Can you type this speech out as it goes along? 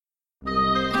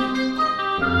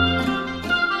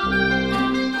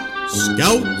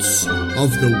Scouts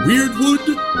of the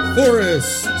Weirdwood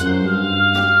Forest.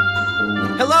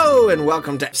 Hello and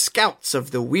welcome to Scouts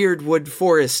of the Weirdwood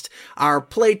Forest, our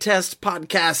playtest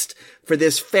podcast for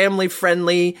this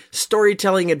family-friendly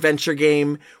storytelling adventure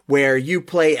game where you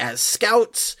play as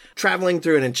scouts, traveling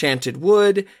through an enchanted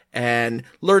wood and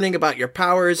learning about your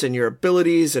powers and your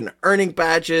abilities and earning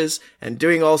badges and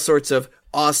doing all sorts of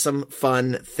awesome,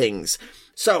 fun things.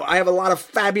 So I have a lot of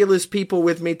fabulous people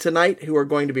with me tonight who are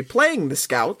going to be playing the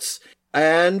scouts,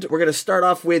 and we're going to start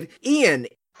off with Ian.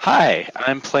 Hi,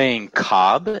 I'm playing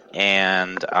Cobb,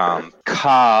 and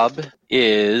Cobb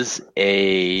is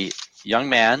a young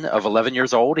man of 11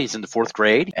 years old. He's in the 4th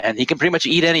grade, and he can pretty much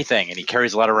eat anything, and he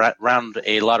carries around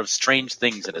a lot of strange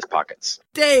things in his pockets.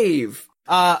 Dave.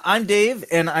 I'm Dave,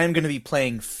 and I'm going to be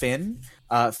playing Finn.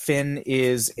 Finn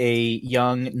is a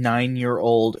young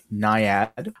 9-year-old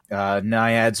naiad.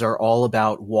 Naiads are all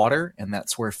about water, and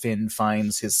that's where Finn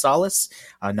finds his solace.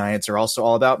 Naiads are also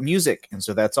all about music, and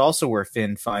so that's also where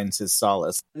Finn finds his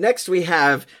solace. Next we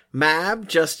have Mab,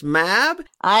 just Mab.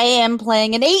 I am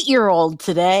playing an 8-year-old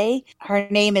today. Her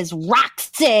name is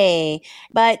Roxy,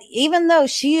 but even though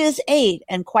she is 8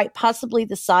 and quite possibly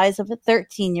the size of a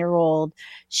 13-year-old,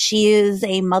 she is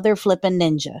a mother flippin'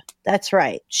 ninja. That's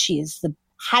right. She is the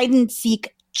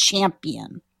hide-and-seek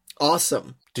champion.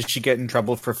 Awesome. Did she get in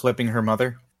trouble for flipping her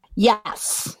mother?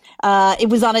 Yes. It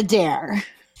was on a dare.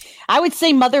 I would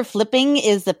say mother flipping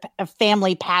is a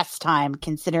family pastime,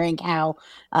 considering how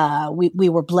we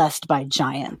were blessed by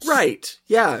giants. Right.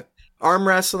 Yeah. Arm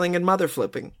wrestling and mother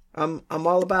flipping. I'm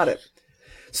all about it.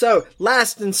 So,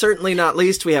 last and certainly not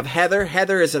least, we have Heather.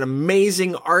 Heather is an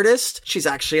amazing artist. She's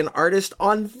actually an artist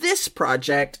on this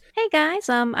project. Hey guys,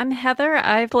 I'm Heather.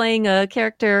 I'm playing a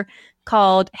character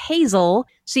called Hazel.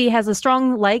 She has a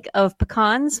strong like of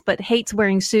pecans, but hates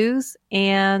wearing shoes,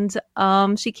 and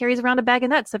she carries around a bag of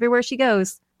nuts everywhere she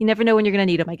goes. You never know when you're going to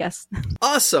need them, I guess.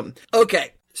 Awesome.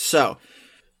 Okay, so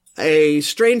a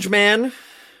strange man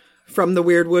from the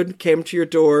Weirdwood came to your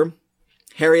door.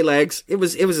 Hairy legs. It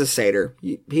was a satyr.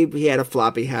 He had a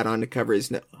floppy hat on to cover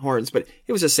his horns, but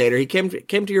it was a satyr. He came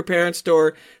to your parents'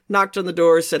 door, knocked on the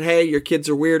door, said, "Hey, your kids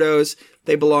are weirdos.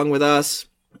 They belong with us."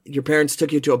 Your parents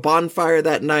took you to a bonfire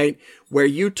that night where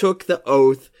you took the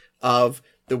oath of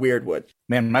the Weirdwood.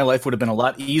 Man, my life would have been a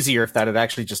lot easier if that had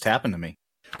actually just happened to me.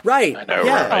 Right. I know,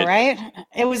 yeah. All right.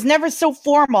 It was never so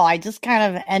formal. I just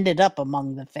kind of ended up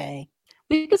among the Fae.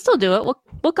 We can still do it.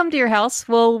 We'll come to your house.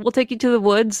 We'll take you to the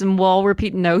woods, and we'll all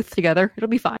repeat an oath together. It'll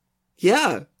be fine.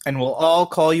 Yeah. And we'll all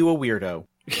call you a weirdo.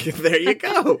 There you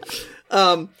go.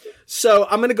 So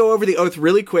I'm going to go over the oath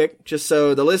really quick, just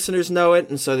so the listeners know it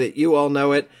and so that you all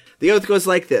know it. The oath goes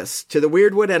like this. To the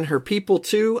Weirdwood and her people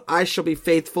too, I shall be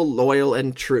faithful, loyal,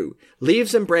 and true.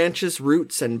 Leaves and branches,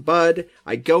 roots and bud,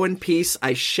 I go in peace,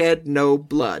 I shed no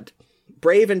blood.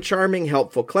 Brave and charming,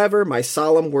 helpful, clever, my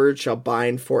solemn word shall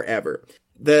bind forever.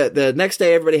 The next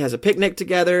day, everybody has a picnic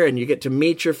together, and you get to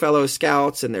meet your fellow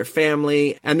scouts and their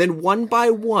family. And then one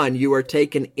by one, you are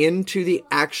taken into the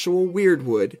actual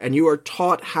Weirdwood, and you are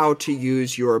taught how to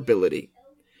use your ability.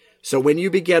 So when you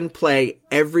begin play,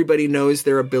 everybody knows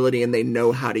their ability, and they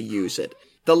know how to use it.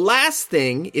 The last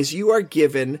thing is you are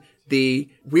given the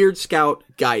Weird Scout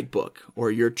Guidebook,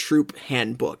 or your troop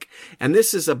handbook. And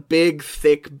this is a big,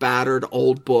 thick, battered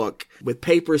old book with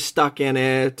paper stuck in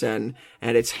it, and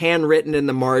it's handwritten in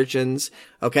the margins.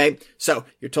 Okay? So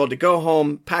you're told to go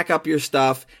home, pack up your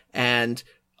stuff, and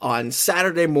on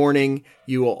Saturday morning,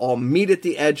 you will all meet at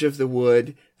the edge of the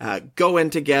wood, go in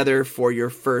together for your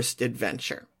first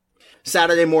adventure.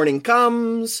 Saturday morning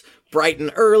comes, bright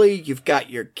and early, you've got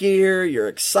your gear, you're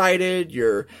excited,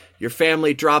 your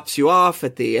family drops you off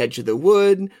at the edge of the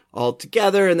wood all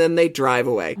together, and then they drive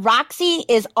away. Roxy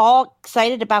is all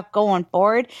excited about going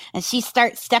forward, and she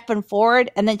starts stepping forward,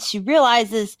 and then she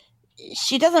realizes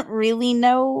she doesn't really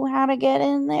know how to get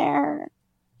in there,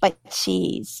 but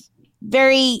she's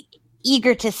very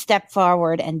eager to step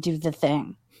forward and do the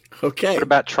thing. Okay. What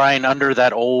about trying under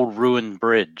that old ruined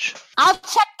bridge? I'll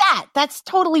check that. That's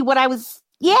totally what I was...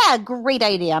 Yeah, great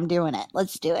idea. I'm doing it.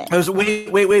 Let's do it.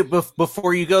 Wait.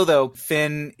 Before you go, though,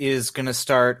 Finn is going to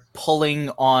start pulling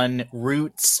on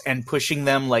roots and pushing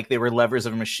them like they were levers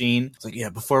of a machine. It's like, yeah,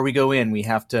 before we go in, we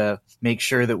have to make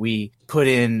sure that we put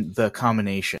in the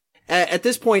combination. At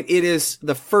this point, it is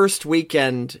the first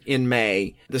weekend in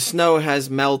May. The snow has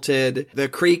melted. The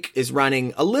creek is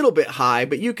running a little bit high,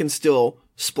 but you can still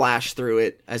splash through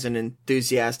it as an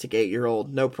enthusiastic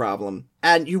 8-year-old. No problem.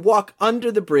 And you walk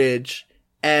under the bridge,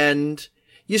 and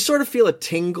you sort of feel a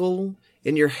tingle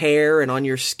in your hair and on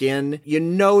your skin. You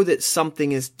know that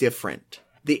something is different.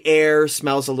 The air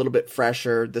smells a little bit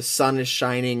fresher. The sun is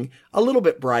shining a little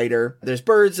bit brighter. There's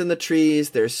birds in the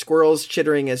trees. There's squirrels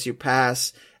chittering as you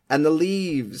pass. And the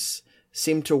leaves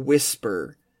seem to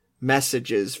whisper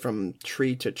messages from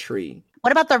tree to tree.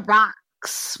 What about the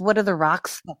rocks? What do the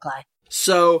rocks look like?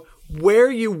 So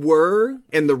where you were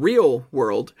in the real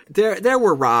world, there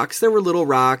were rocks. There were little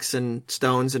rocks and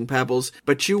stones and pebbles.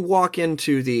 But you walk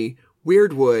into the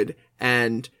Weirdwood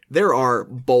and there are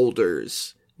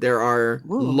boulders. There are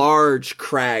large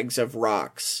crags of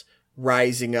rocks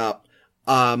rising up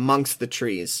amongst the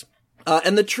trees.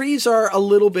 And the trees are a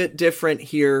little bit different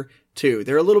here, too.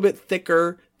 They're a little bit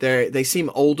thicker. They seem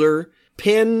older.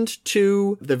 Pinned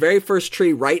to the very first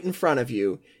tree right in front of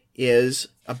you is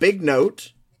a big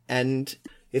note, and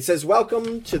it says,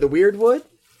 "Welcome to the Weirdwood.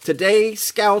 Today,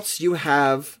 Scouts, you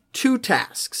have 2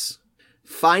 tasks.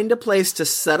 Find a place to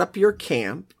set up your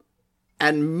camp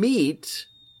and meet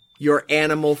your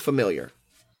animal familiar."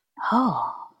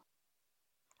 Oh.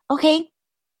 Okay.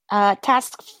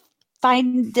 Task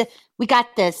find. We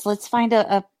got this. Let's find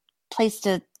a place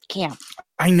to camp.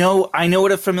 I know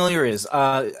what a familiar is.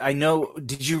 I know.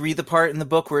 Did you read the part in the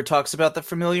book where it talks about the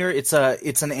familiar? It's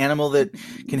an animal that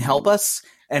can help us,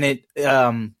 and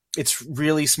it's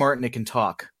really smart and it can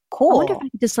talk. I Cool. wonder if I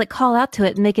could just call out to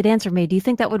it and make it answer me. Do you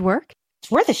think that would work?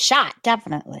 It's worth a shot,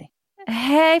 definitely.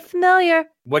 Hey, familiar.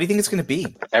 What do you think it's going to be?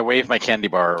 I wave my candy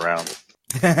bar around.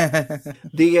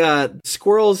 The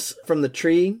squirrels from the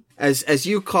tree, as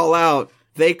you call out,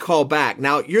 they call back.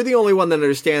 Now, you're the only one that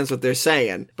understands what they're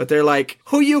saying, but they're like,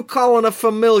 "Who you calling a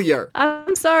familiar?"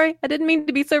 I'm sorry. I didn't mean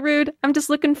to be so rude. I'm just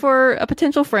looking for a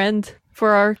potential friend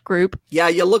for our group. Yeah,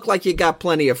 you look like you got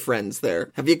plenty of friends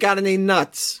there. Have you got any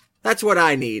nuts? That's what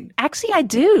I need. Actually, I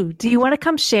do. Do you want to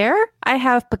come share? I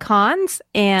have pecans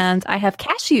and I have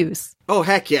cashews. Oh,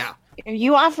 heck yeah. Are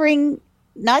you offering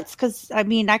nuts? Because, I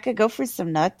could go for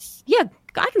some nuts. Yeah,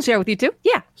 I can share with you too.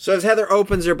 Yeah. So as Heather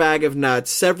opens her bag of nuts,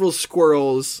 several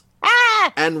squirrels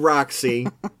and Roxy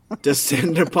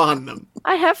descend upon them.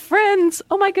 I have friends.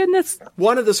 Oh my goodness.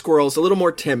 One of the squirrels, a little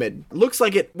more timid, looks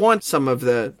like it wants some of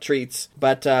the treats,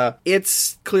 but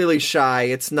it's clearly shy.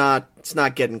 It's not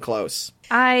getting close.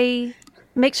 I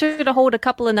make sure to hold a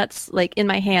couple of nuts in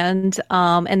my hand,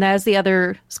 and as the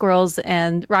other squirrels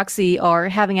and Roxy are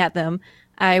having at them,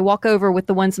 I walk over with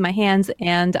the ones in my hands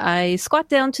and I squat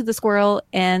down to the squirrel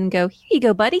and go, "Here you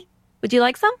go, buddy. Would you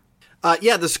like some?"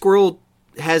 Yeah, the squirrel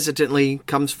hesitantly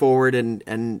comes forward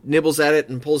and nibbles at it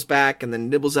and pulls back and then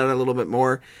nibbles at it a little bit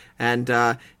more. And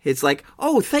it's like,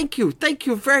 "Oh, thank you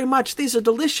very much. These are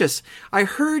delicious. I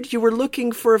heard you were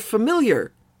looking for a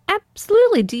familiar."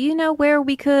 Absolutely. Do you know where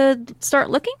we could start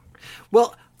looking?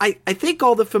 Well, I think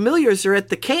all the familiars are at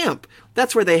the camp.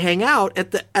 That's where they hang out,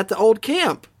 at the old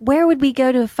camp. Where would we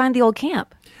go to find the old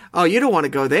camp? Oh, you don't want to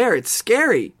go there. It's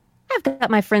scary. I've got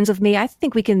my friends with me. I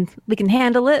think we can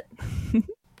handle it.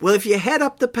 Well, if you head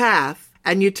up the path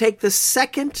and you take the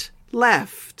second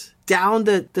left down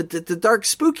the dark,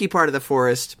 spooky part of the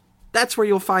forest, that's where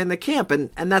you'll find the camp, and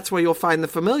that's where you'll find the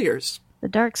familiars. The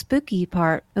dark, spooky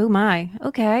part. Oh my.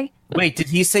 Okay. Wait, did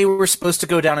he say we're supposed to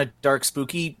go down a dark,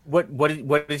 spooky? What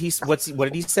did he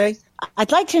say?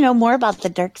 I'd like to know more about the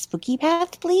dark spooky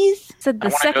path, please. Said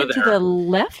the second to the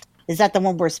left. Is that the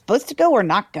one we're supposed to go or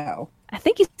not go? I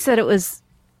think he said it was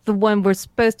the one we're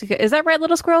supposed to go. Is that right,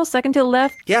 little squirrel? Second to the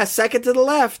left? Yeah, second to the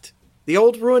left. The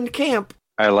old ruined camp.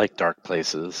 I like dark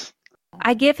places.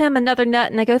 I give him another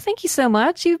nut and I go, "Thank you so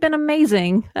much. You've been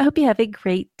amazing. I hope you have a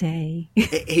great day."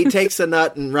 He takes a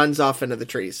nut and runs off into the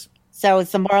trees. So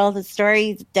is the moral of the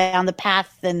story down the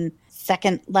path and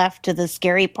second left to the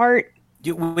scary part?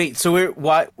 Wait, so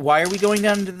why are we going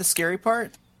down to the scary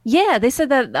part? Yeah, they said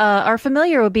that our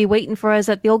familiar would be waiting for us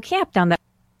at the old camp down there.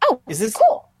 Oh, Is this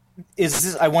cool. Is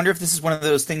this? I wonder if this is one of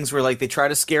those things where they try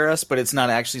to scare us, but it's not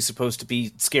actually supposed to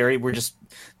be scary. We're just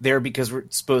there because we're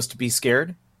supposed to be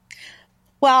scared.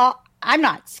 Well, I'm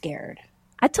not scared.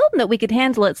 I told him that we could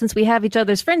handle it since we have each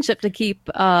other's friendship to keep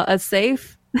us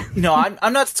safe. No,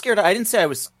 I'm not scared. I didn't say I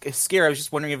was scared. I was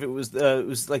just wondering if it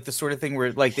was like the sort of thing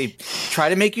where they try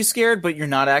to make you scared, but you're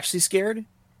not actually scared.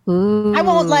 Ooh. I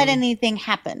won't let anything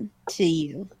happen to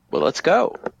you. Well, let's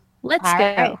go. Let's All go.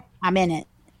 right. I'm in it.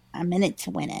 I'm in it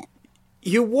to win it.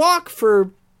 You walk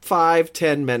for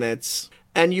 5-10 minutes,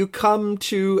 and you come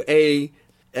to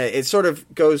it sort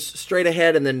of goes straight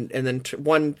ahead, and then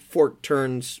one fork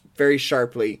turns very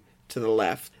sharply to the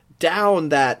left. Down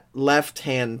that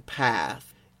left-hand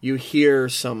path, you hear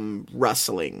some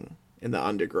rustling in the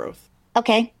undergrowth.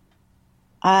 Okay.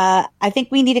 I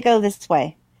think we need to go this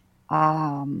way.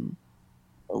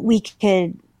 We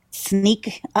could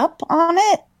sneak up on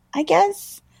it, I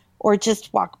guess. or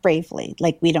just walk bravely,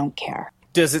 like we don't care?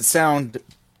 Does it sound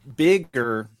big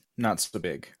or not so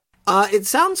big? It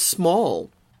sounds small.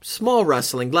 Small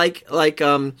rustling. Like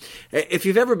if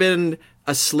you've ever been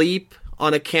asleep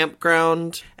on a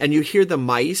campground and you hear the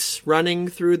mice running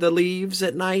through the leaves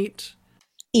at night.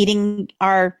 Eating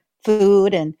our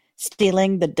food and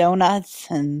stealing the donuts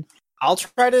and... I'll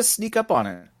try to sneak up on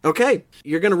it. Okay.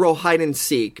 You're going to roll hide and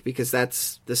seek because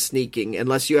that's the sneaking,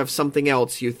 unless you have something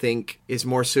else you think is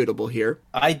more suitable here.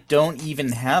 I don't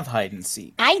even have hide and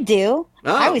seek. I do.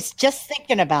 Oh. I was just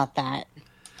thinking about that.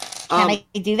 Can I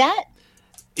do that?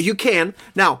 You can.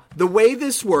 Now, the way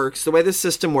this works, the way the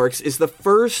system works, is the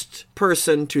first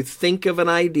person to think of an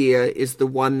idea is the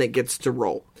one that gets to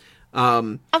roll.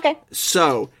 Okay.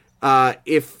 So,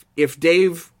 if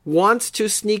Dave wants to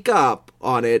sneak up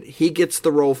on it, he gets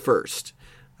the roll first.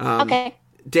 Okay.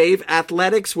 Dave,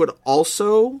 athletics would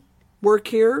also work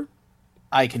here.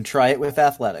 I can try it with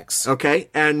athletics.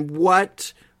 Okay. And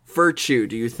what virtue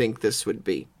do you think this would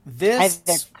be?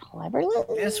 Either cleverness?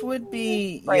 This would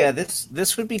be Right.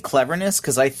 this would be cleverness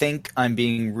because I think I'm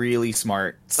being really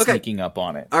smart sneaking up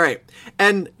on it. All right.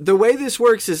 And the way this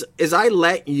works is I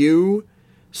let you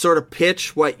sort of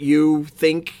pitch what you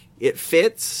think it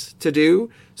fits to do.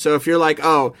 So if you're like,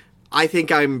 oh, I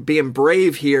think I'm being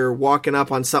brave here, walking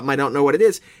up on something I don't know what it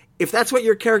is. If that's what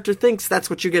your character thinks, that's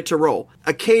what you get to roll.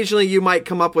 Occasionally you might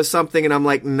come up with something and I'm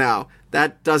like, no,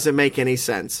 that doesn't make any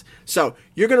sense. So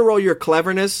you're going to roll your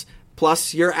cleverness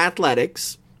plus your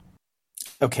athletics.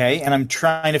 Okay, and I'm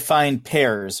trying to find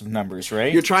pairs of numbers,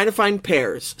 right? You're trying to find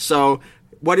pairs. So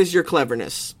what is your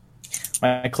cleverness?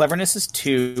 My cleverness is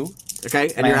 2.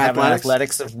 Okay, and I your have an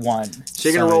athletics? athletics of 1. So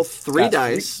you're going to roll I've 3 got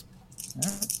dice.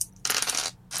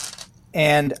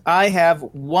 And I have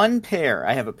 1 pair.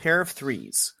 I have a pair of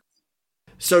 3s.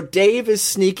 So Dave is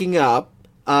sneaking up,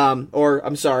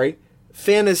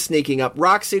 Finn is sneaking up.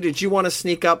 Roxy, did you want to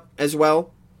sneak up as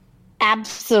well?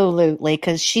 Absolutely,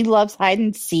 because she loves hide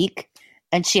and seek,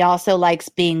 and she also likes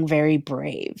being very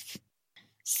brave.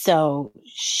 So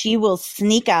she will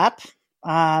sneak up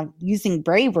using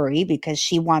bravery because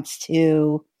she wants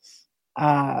to,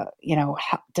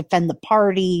 defend the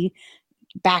party,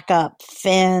 back up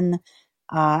Finn,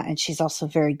 and she's also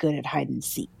very good at hide and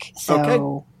seek.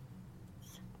 So,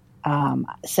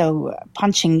 so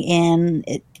punching in,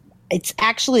 it's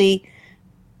actually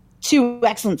 2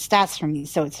 excellent stats for me.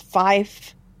 So it's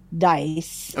 5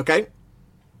 dice. Okay.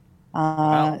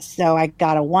 Wow. So I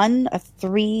got a 1, a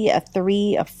 3, a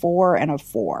 3, a 4, and a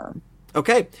 4.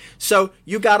 Okay. So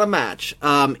you got a match.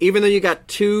 Even though you got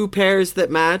 2 pairs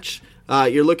that match,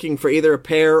 you're looking for either a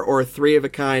pair or a 3 of a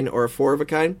kind or a 4 of a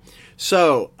kind.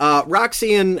 So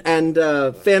Roxy and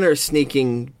Finn are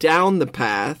sneaking down the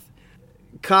path.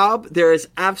 Cobb, there is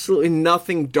absolutely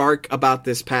nothing dark about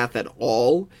this path at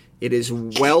all. It is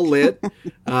well lit.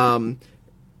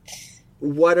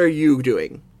 What are you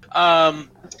doing?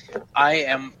 I'm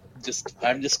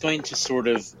just going to sort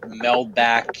of meld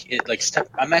back.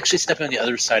 I'm actually stepping on the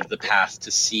other side of the path to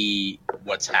see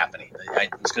what's happening. I'm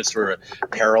just going to sort of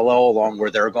parallel along where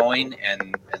they're going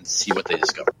and see what they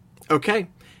discover. Okay.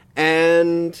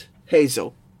 And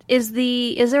Hazel. Is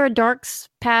there a dark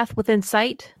path within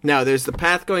sight? No, there's the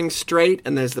path going straight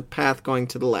and there's the path going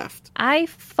to the left. I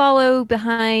follow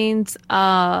behind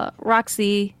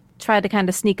Roxy, try to kind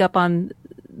of sneak up on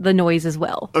the noise as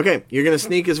well. Okay, you're going to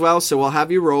sneak as well, so we'll have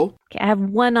you roll. Okay, I have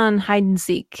 1 on hide and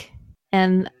seek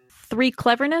and 3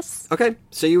 cleverness. Okay,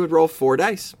 so you would roll 4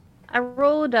 dice. I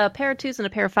rolled a pair of 2s and a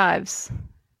pair of 5s.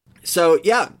 So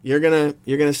yeah, you're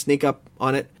gonna sneak up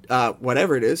on it,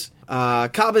 whatever it is.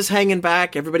 Cobb is hanging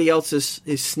back. Everybody else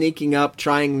is sneaking up,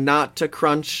 trying not to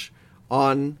crunch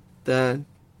on the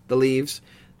leaves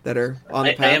that are on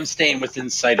the path. I am staying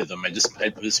within sight of them. I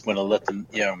just want to let them,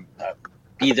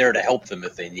 be there to help them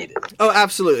if they need it. Oh,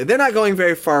 absolutely. They're not going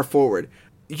very far forward.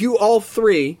 You all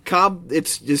 3, Cobb,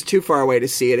 it's just too far away to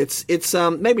see it. It's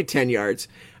maybe 10 yards.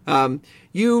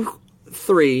 You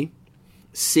 3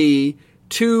 see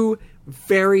 2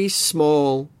 very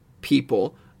small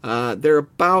people. They're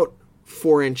about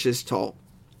 4 inches tall.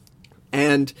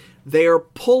 And they are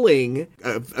pulling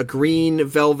a green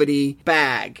velvety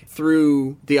bag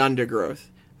through the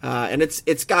undergrowth. And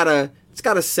it's got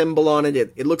a symbol on it.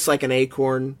 It looks like an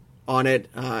acorn on it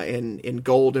in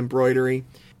gold embroidery.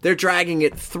 They're dragging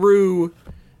it through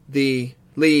the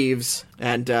leaves,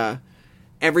 and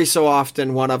every so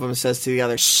often one of them says to the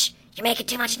other, Shh! You're making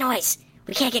too much noise.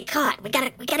 We can't get caught. We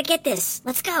gotta get this.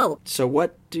 Let's go. So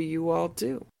what do you all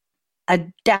do?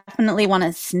 I definitely want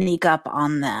to sneak up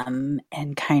on them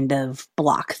and kind of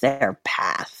block their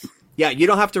path. Yeah, you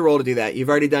don't have to roll to do that. You've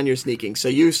already done your sneaking, so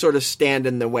you sort of stand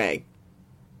in the way.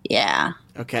 Yeah.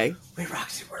 Okay. Wait,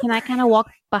 Roxy, where Can I kind of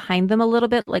walk behind them a little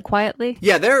bit, like quietly?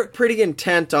 Yeah, they're pretty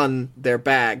intent on their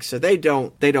bag, so they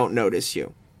don't notice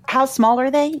you. How small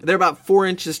are they? They're about 4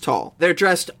 inches tall. They're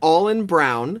dressed all in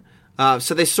brown,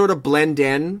 so they sort of blend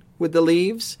in with the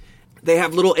leaves. They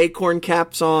have little acorn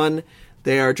caps on.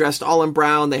 They are dressed all in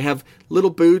brown. They have little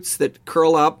boots that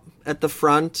curl up at the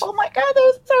front. Oh my God,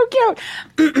 they're so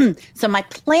cute. So my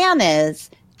plan is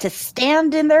to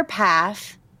stand in their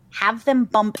path, have them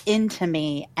bump into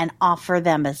me, and offer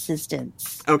them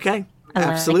assistance. Okay, I like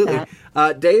absolutely.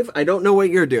 Dave, I don't know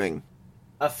what you're doing.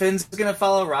 Finn's gonna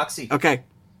follow Roxy. Okay.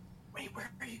 Wait,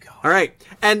 where are you going? All right,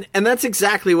 and that's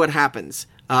exactly what happens.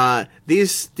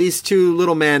 These two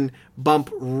little men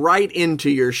bump right into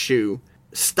your shoe,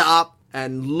 stop,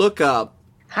 and look up.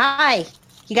 Hi.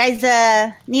 You guys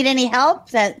need any help?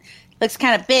 That looks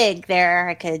kind of big there.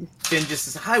 I could... Finn just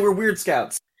says, "Hi, we're Weird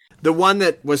Scouts." The one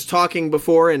that was talking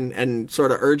before and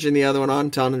sort of urging the other one on,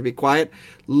 telling him to be quiet,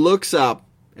 looks up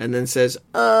and then says,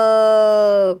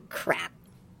 Oh, crap.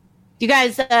 You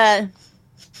guys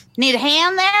need a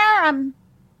hand there? I'm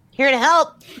here to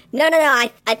help. No.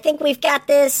 I think we've got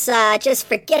this. Just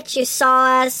forget you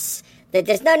saw us.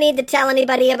 There's no need to tell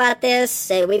anybody about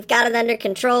this. We've got it under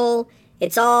control.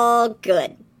 It's all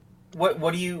good. What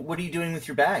are you doing with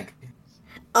your bag?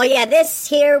 Oh yeah, this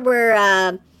here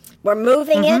we're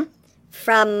moving it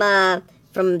from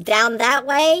down that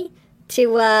way to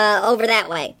over that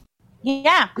way.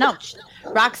 Yeah, no.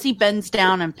 Roxy bends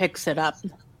down and picks it up.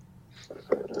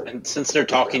 And since they're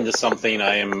talking to something,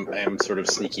 I am sort of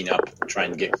sneaking up,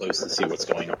 trying to get close to see what's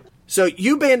going on. So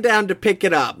you bend down to pick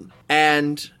it up,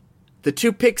 and the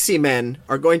two pixie men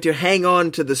are going to hang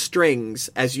on to the strings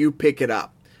as you pick it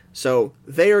up. So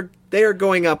they are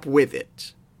going up with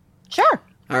it. Sure.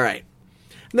 All right.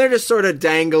 And they're just sort of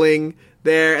dangling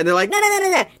there, and they're like,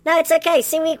 No, it's okay.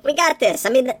 See, we got this. I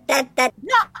mean, that.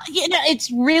 No,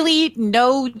 it's really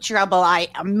no trouble. I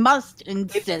must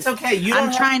insist. It's okay. You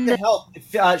don't have to help.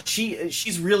 If,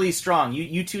 she's really strong.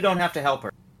 You two don't have to help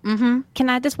her. Mm-hmm. Can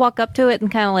I just walk up to it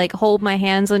and kind of like hold my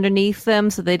hands underneath them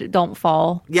so they don't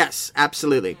fall? yes,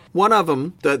 absolutely. One of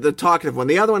them, the talkative one,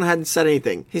 the other one hadn't said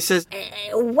anything. He says,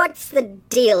 What's the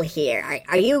deal here?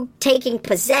 Are you taking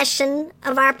possession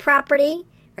of our property?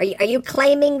 Are you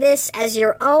claiming this as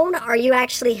your own, or are you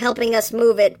actually helping us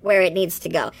move it where it needs to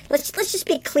go? Let's just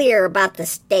be clear about the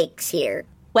stakes here.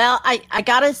 Well, I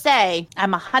gotta say,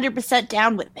 I'm 100%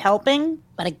 down with helping,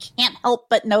 but I can't help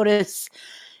but notice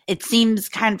it seems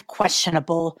kind of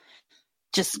questionable,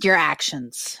 just your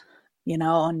actions,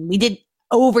 and we did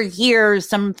overhear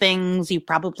some things you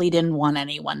probably didn't want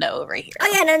anyone to overhear.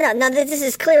 Oh, yeah, no, this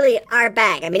is clearly our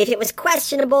bag. I mean, if it was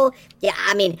questionable, yeah,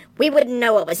 I mean, we wouldn't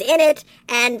know what was in it,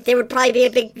 and there would probably be a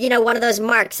big, one of those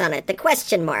marks on it, the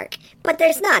question mark. But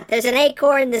there's not. There's an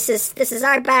acorn. This is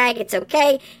our bag. It's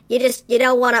okay. You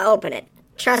don't want to open it.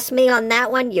 Trust me on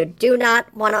that one. You do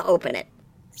not want to open it.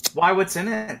 Why? What's in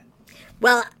it?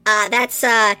 Well,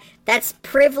 that's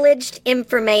privileged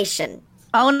information.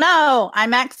 Oh no,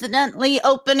 I'm accidentally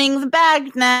opening the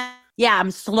bag now. Yeah,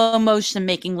 I'm slow motion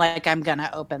making like I'm gonna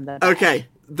open the bag. okay,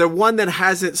 the one that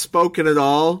hasn't spoken at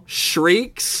all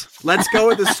shrieks, lets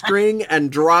go of the string,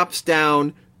 and drops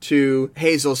down to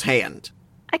Hazel's hand.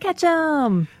 I catch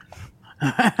him.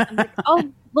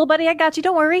 Oh, little buddy, I got you.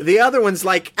 Don't worry. The other one's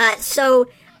like, So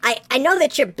I know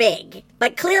that you're big,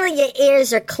 but clearly your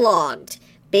ears are clogged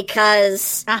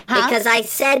because I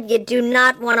said you do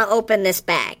not want to open this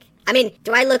bag. I mean,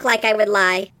 do I look like I would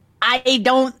lie? I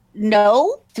don't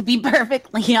know, to be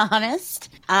perfectly honest.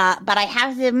 But I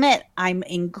have to admit, I'm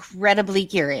incredibly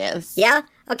curious. Yeah?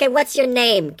 Okay, what's your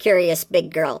name, curious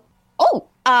big girl? Oh,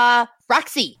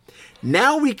 Roxy.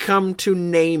 now we come to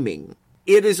naming.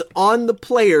 It is on the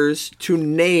players to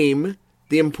name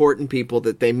the important people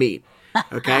that they meet.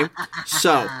 Okay?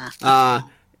 So, I'm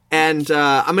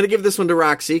going to give this one to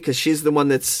Roxy because she's the one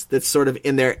that's sort of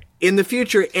in there. In the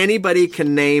future, anybody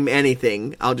can name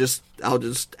anything. I'll just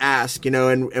ask,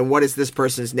 and what is this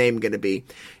person's name going to be?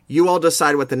 You all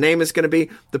decide what the name is going to be.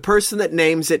 The person that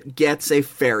names it gets a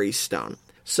fairy stone.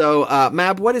 So,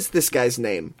 Mab, what is this guy's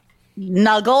name?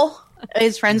 Nuggle.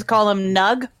 His friends call him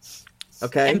Nug.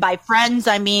 Okay. And by friends,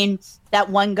 I mean that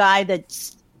one guy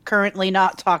that's currently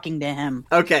not talking to him.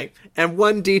 Okay. And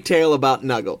one detail about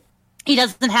Nuggle. He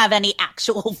doesn't have any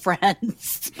actual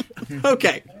friends.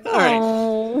 Okay. All right.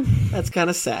 Oh. That's kind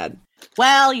of sad.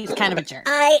 Well, he's kind of a jerk.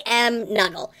 I am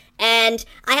Nuggle, and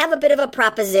I have a bit of a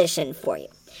proposition for you.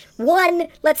 One,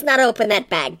 let's not open that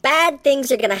bag. Bad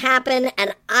things are going to happen,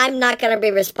 and I'm not going to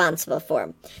be responsible for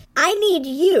them. I need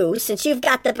you, since you've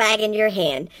got the bag in your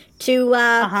hand, to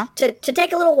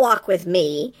take a little walk with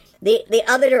me the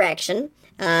other direction,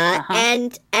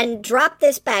 and drop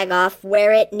this bag off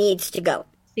where it needs to go.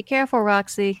 Be careful,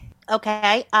 Roxy.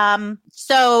 Okay.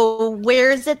 So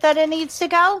where is it that it needs to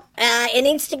go? It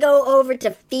needs to go over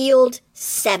to Field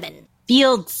 7.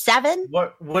 Field 7?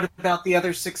 What about the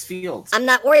other 6 fields? I'm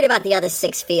not worried about the other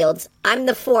 6 fields. I'm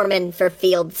the foreman for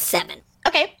Field 7.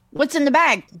 Okay. What's in the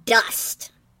bag?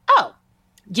 Dust. Oh.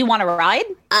 Do you want to ride?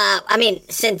 I mean,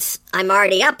 since I'm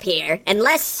already up here,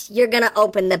 unless you're gonna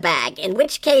open the bag, in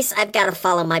which case I've gotta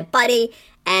follow my buddy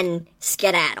and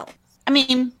skedaddle. I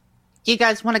mean, do you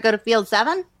guys want to go to Field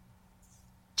 7?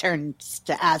 Turns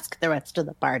to ask the rest of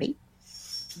the party.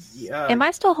 Yeah. Am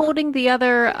I still holding the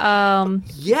other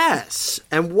Yes.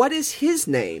 And what is his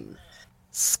name?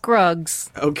 Scruggs?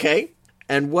 Okay.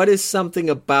 And what is something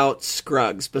about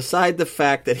Scruggs, beside the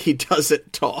fact that he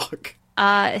doesn't talk?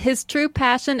 His true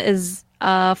passion is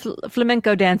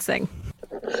flamenco dancing.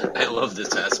 I love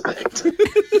this aspect.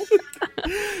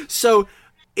 So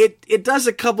it does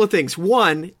a couple of things.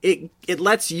 One, it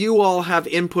lets you all have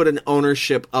input and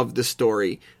ownership of the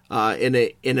story in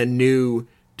a new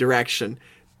direction.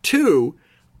 Two,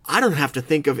 I don't have to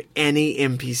think of any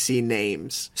NPC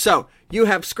names. So you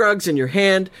have Scruggs in your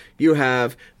hand. You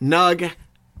have Nug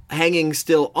hanging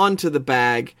still onto the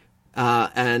bag.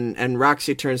 And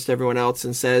Roxy turns to everyone else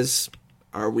and says,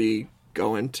 "Are we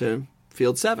going to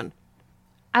Field 7?"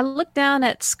 I look down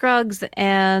at Scruggs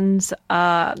and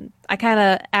I kind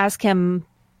of ask him,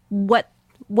 what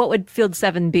would Field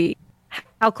 7 be?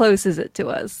 How close is it to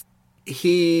us?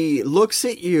 He looks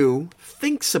at you,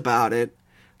 thinks about it,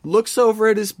 looks over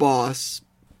at his boss,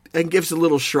 and gives a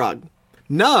little shrug.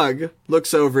 Nug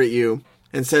looks over at you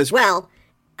and says, Well,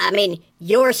 I mean,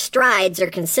 your strides are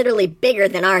considerably bigger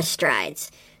than our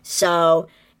strides. So,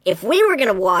 if we were going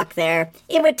to walk there,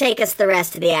 it would take us the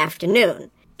rest of the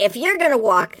afternoon. If you're going to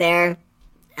walk there,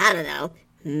 I don't know,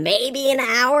 maybe an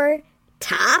hour,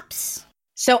 tops?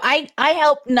 So I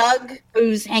help Nug,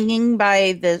 who's hanging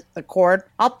by the cord.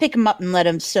 I'll pick him up and let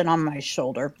him sit on my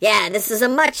shoulder. Yeah, this is a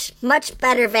much, much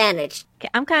better vantage. Okay,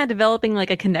 I'm kind of developing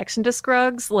like a connection to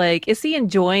Scruggs. Like, is he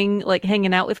enjoying like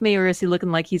hanging out with me, or is he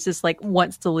looking like he's just like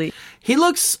wants to leave? he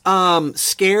looks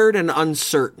scared and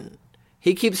uncertain.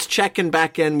 He keeps checking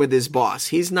back in with his boss.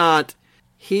 He's not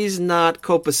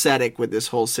copacetic with this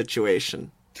whole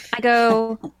situation. I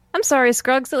go, I'm sorry,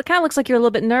 Scruggs. It kind of looks like you're a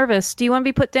little bit nervous. Do you want to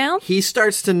be put down? He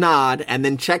starts to nod and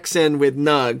then checks in with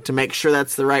Nug to make sure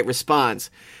that's the right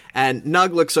response. And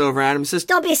Nug looks over at him and says,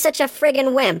 Don't be such a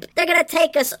friggin' wimp. They're gonna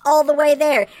take us all the way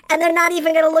there, and they're not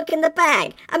even gonna look in the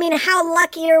bag. I mean, how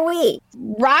lucky are we?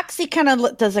 Roxy kind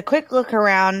of does a quick look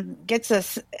around, gets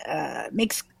us,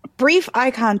 makes brief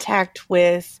eye contact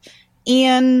with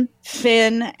Ian,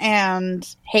 Finn,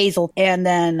 and Hazel, and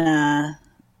then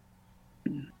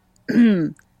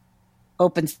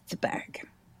opens the bag.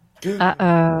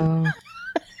 Uh-oh.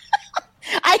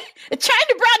 I trying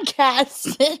to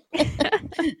broadcast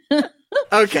it.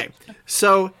 okay,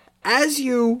 so as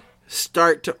you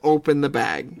start to open the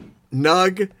bag,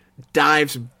 Nug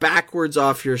dives backwards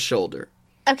off your shoulder.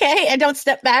 Okay, I don't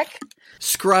step back.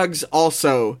 Scruggs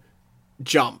also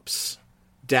jumps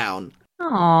down.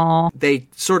 Aww. They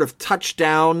sort of touch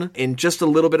down in just a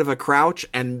little bit of a crouch,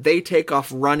 and they take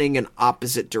off running in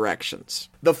opposite directions.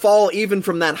 The fall, even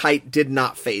from that height, did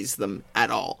not faze them at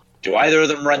all. Do either of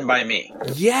them run by me?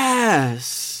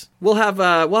 Yes! We'll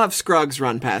have Scruggs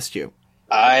run past you.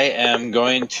 I am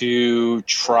going to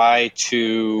try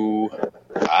to...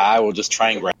 I will just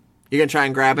try and grab... You're gonna try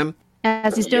and grab him?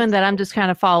 As he's doing that, I'm just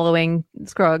kind of following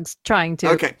Scruggs, trying to.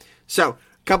 Okay, so,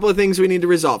 a couple of things we need to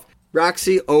resolve.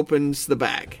 Roxy opens the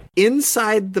bag.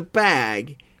 Inside the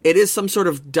bag, it is some sort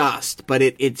of dust, but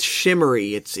it's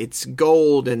shimmery. It's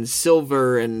gold and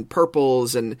silver and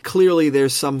purples, and clearly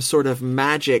there's some sort of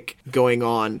magic going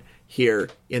on here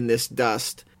in this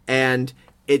dust. And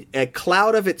a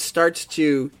cloud of it starts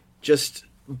to just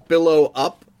billow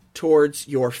up towards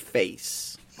your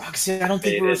face. Roxy, I don't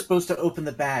think we were supposed to open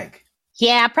the bag.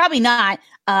 Yeah, probably not.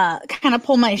 Kind of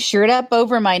pull my shirt up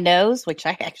over my nose, which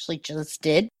I actually just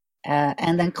did.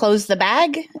 And then close the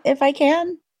bag if I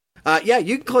can. Yeah,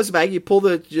 you can close the bag. You pull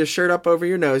your shirt up over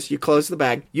your nose. You close the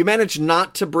bag. You manage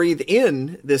not to breathe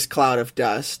in this cloud of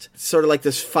dust. Sort of like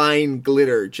this fine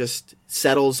glitter just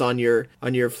settles on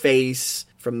your face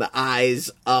from the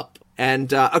eyes up.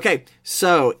 And, okay,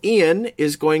 so Ian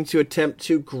is going to attempt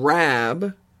to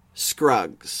grab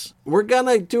Scruggs. We're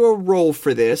gonna do a roll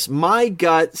for this. My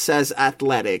gut says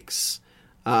athletics.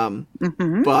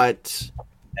 But...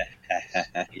 Yeah,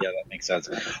 that makes sense.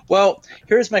 Well,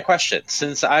 here's my question.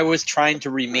 Since I was trying to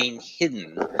remain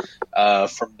hidden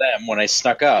from them when I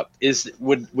snuck up,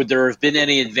 would there have been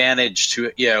any advantage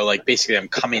to, like basically I'm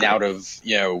coming out of,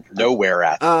 nowhere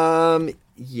at them?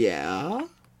 Yeah.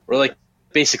 Or like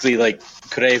basically like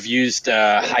could I have used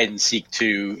hide and seek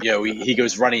to, he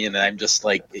goes running and I'm just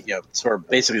like, sort of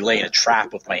basically laying a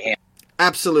trap with my hand.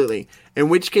 Absolutely. In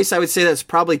which case I would say that's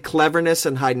probably cleverness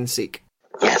and hide and seek.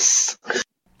 Yes.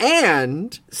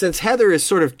 And since Heather is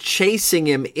sort of chasing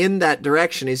him in that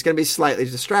direction, he's going to be slightly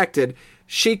distracted.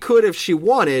 She could, if she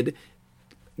wanted,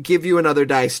 give you another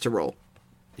dice to roll.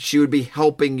 She would be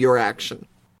helping your action.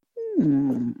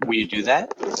 Will you do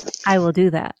that? I will do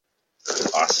that.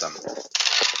 Awesome.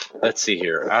 Let's see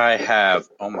here. I have,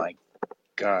 oh my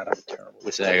god, I'm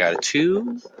terrible. I got a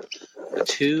 2, and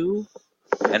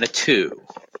a 2.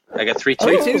 I got 3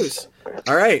 3 twos. twos.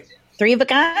 All right. 3 of a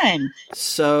kind.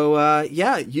 So,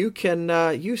 you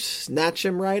can, you snatch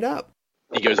him right up.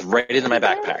 He goes right into my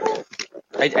backpack.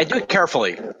 I do it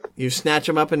carefully. You snatch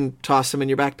him up and toss him in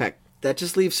your backpack. That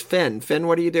just leaves Finn. Finn,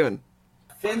 what are you doing?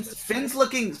 Finn's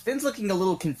looking a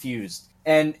little confused.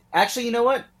 And actually, you know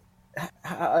what?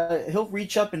 He'll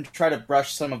reach up and try to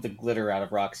brush some of the glitter out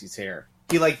of Roxy's hair.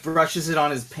 He brushes it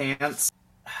on his pants.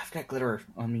 I've got glitter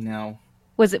on me now.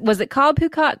 Was it Cobb who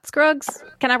caught Scruggs?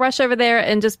 Can I rush over there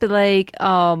and just be like,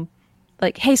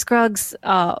 hey Scruggs,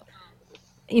 I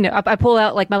pull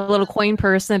out like my little coin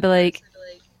purse and be like,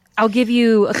 I'll give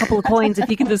you a couple of coins if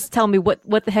you can just tell me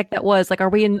what the heck that was. Like, are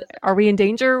we in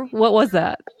danger? What was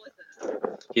that?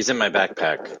 He's in my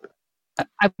backpack.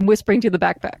 I'm whispering to the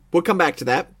backpack. We'll come back to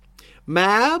that.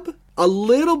 Mab, a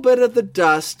little bit of the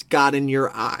dust got in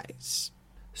your eyes.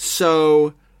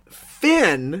 So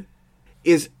Finn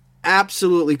is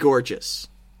absolutely gorgeous.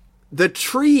 The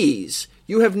trees,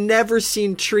 you have never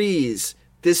seen trees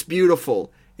this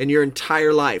beautiful in your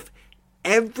entire life.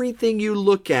 Everything you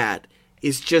look at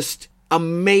is just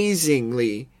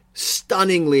amazingly,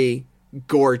 stunningly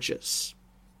gorgeous.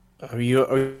 Are you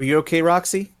okay,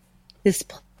 Roxy? This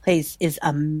place is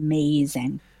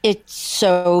amazing. It's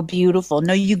so beautiful.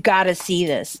 No, you gotta see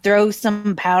this. Throw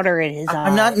some powder in his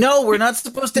eye. No, we're not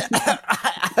supposed to.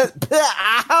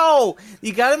 Ow!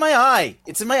 You got it in my eye.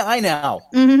 It's in my eye now.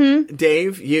 Mm-hmm.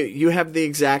 Dave, you have the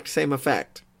exact same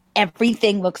effect.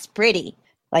 Everything looks pretty.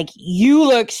 Like, you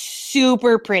look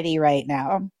super pretty right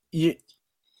now. You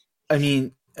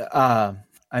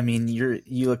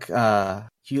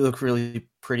look really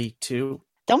pretty too.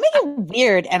 Don't make it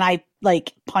weird. And I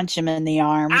punch him in the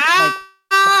arm. And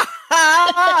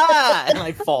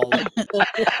I fall.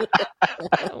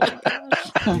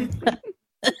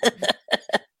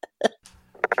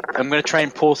 I'm going to try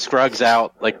and pull Scruggs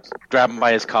out, grab him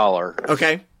by his collar.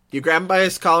 Okay. You grab him by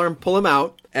his collar and pull him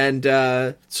out, and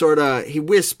he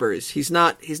whispers. He's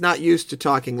not used to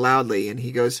talking loudly, and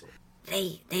he goes,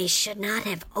 They should not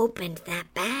have opened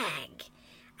that bag.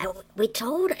 Nugs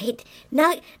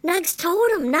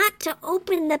told him not to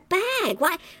open the bag.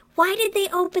 Why did they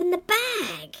open the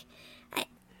bag?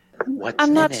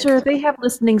 I'm not sure. They have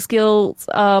listening skills,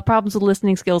 problems with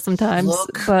listening skills sometimes,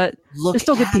 but they're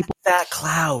still good people. That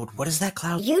cloud. What is that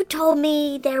cloud? You told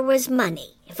me there was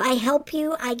money. If I help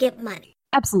you, I get money.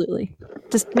 Absolutely.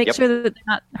 Just make sure that they're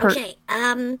not hurt. Okay,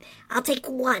 I'll take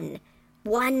one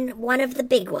of the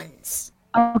big ones.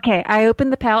 Okay, I open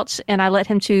the pouch and I let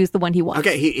him choose the one he wants.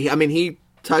 Okay, he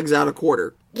tugs out a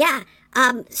quarter. Yeah,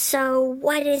 so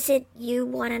what is it you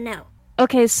want to know?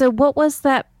 Okay, so what was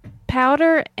that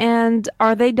powder, and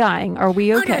are they dying? Are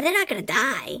we okay? Oh, no, they're not going to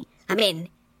die. I mean,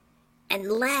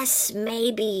 unless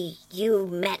maybe you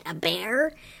met a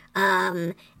bear,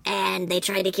 and they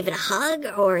tried to give it a hug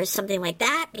or something like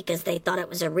that because they thought it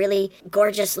was a really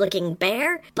gorgeous-looking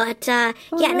bear. But, no,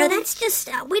 that's just,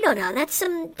 we don't know. That's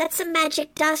some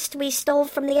magic dust we stole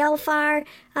from the Elfar,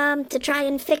 to try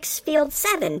and fix Field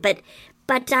 7. But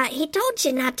he told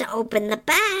you not to open the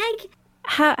bag.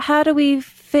 How do we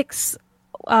fix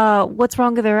what's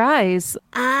wrong with their eyes?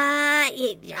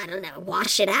 I don't know.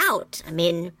 Wash it out. I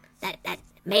mean, that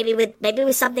maybe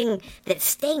with something that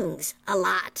stings a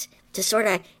lot to sort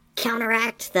of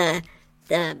counteract the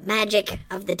magic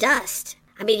of the dust.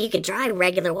 I mean, you could try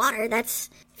regular water. That's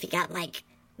if you got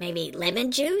maybe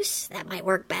lemon juice, that might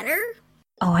work better.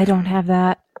 Oh, I don't have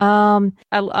that.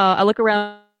 I look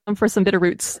around for some bitter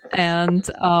roots and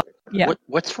yeah.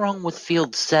 What's wrong with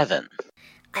Field 7?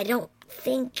 I don't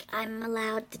think I'm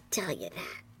allowed to tell you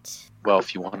that. Well,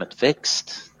 if you want it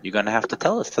fixed, you're going to have to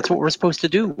tell us. That's what we're supposed to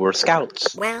do. We're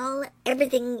scouts. Well,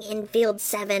 everything in Field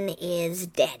 7 is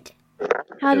dead.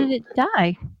 How did it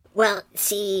die? Well,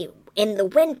 see, in the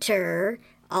winter,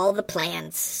 all the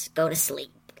plants go to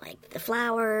sleep. like the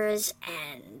flowers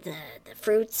and the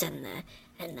fruits and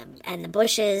the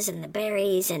bushes and the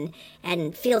berries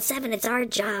and Field 7, it's our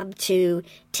job to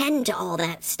tend to all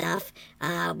that stuff.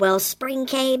 Well, spring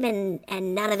came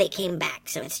and none of it came back,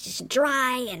 so it's just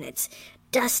dry and it's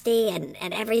dusty and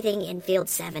everything in Field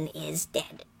 7 is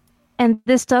dead. And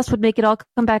this dust would make it all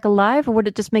come back alive, or would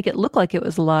it just make it look like it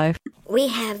was alive? We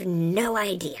have no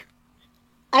idea.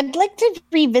 I'd like to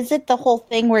revisit the whole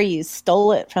thing where you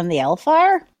stole it from the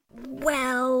Elfire.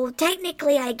 Well,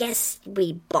 technically, I guess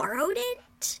we borrowed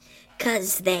it,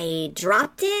 because they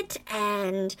dropped it,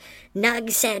 and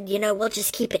Nug said, we'll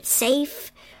just keep it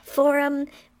safe for them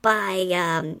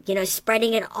by,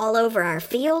 spreading it all over our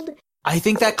field. I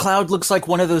think that cloud looks like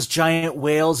one of those giant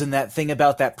whales in that thing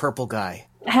about that purple guy.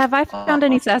 Have I found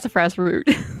any sassafras root?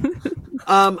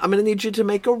 I'm going to need you to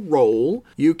make a roll.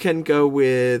 You can go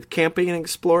with camping and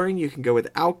exploring. You can go with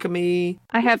alchemy.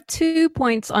 I have 2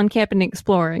 points on camping and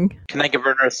exploring. Can I give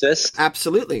her an assist?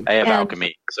 Absolutely. I have And-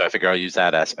 alchemy, so I figure I'll use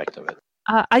that aspect of it.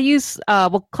 I use,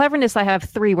 cleverness I have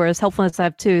 3, whereas helpfulness I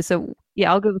have 2. So,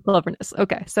 yeah, I'll go with cleverness.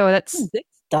 Okay, so that's 6.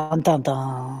 Dun dun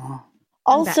dun.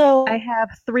 Also, I have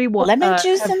 3 lemon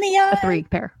juice in the eye. a 3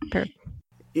 pair.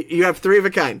 You have 3 of a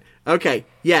kind. Okay.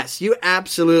 Yes, you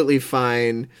absolutely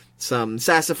find some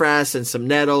sassafras and some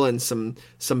nettle and some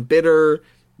bitter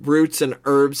roots and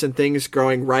herbs and things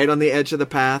growing right on the edge of the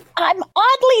path. I'm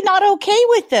oddly not okay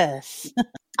with this.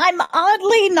 I'm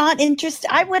oddly not interested.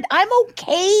 I'm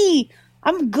okay.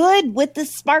 I'm good with the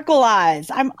sparkle eyes.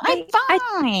 I'm fine.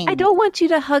 I don't want you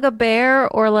to hug a bear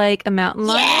or like a mountain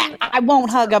lion. Yeah, I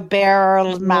won't hug a bear or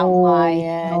a mountain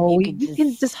lion. No, you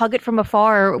can just hug it from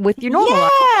afar with your normal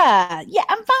eye. Yeah,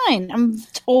 I'm fine. I'm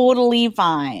totally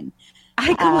fine.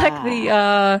 I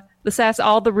collect the sass,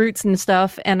 all the roots and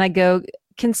stuff, and I go,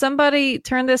 can somebody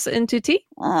turn this into tea?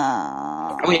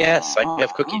 Oh, yes, I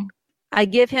have cookie. I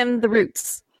give him the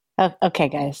roots. Okay,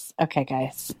 guys.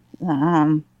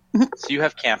 So you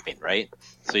have camping, right?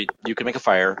 So you can make a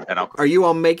fire, and I'll... Are you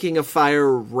all making a fire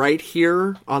right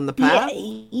here on the path?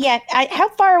 Yeah. How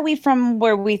far are we from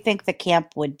where we think the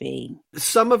camp would be?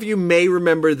 Some of you may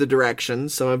remember the direction.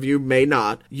 Some of you may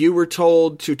not. You were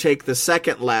told to take the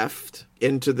second left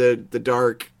into the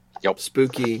dark,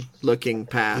 spooky looking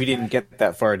path. We didn't get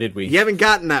that far, did we? You haven't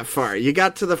gotten that far. You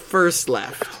got to the first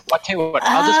left. I'll tell you what.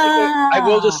 I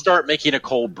will just start making a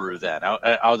cold brew then.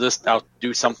 I'll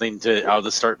do something I'll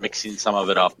just start mixing some of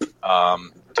it up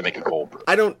to make a cold brew.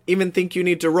 I don't even think you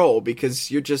need to roll because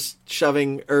you're just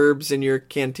shoving herbs in your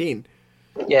canteen.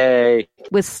 Yay!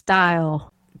 With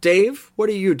style. Dave, what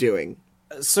are you doing?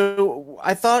 So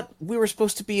I thought we were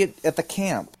supposed to be at the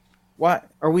camp. What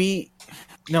are we?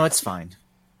 No, it's fine.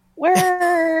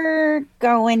 We're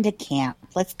going to camp.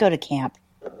 Let's go to camp.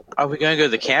 Are we going to go to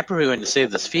the camp, or are we going to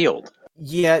save this field?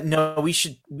 Yeah, no, we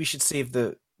should save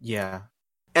the. Yeah.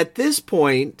 At this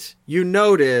point, you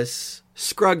notice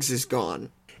Scruggs is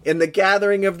gone. In the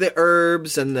gathering of the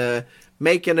herbs and the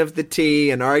making of the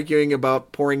tea and arguing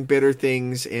about pouring bitter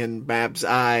things in Bab's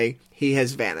eye, he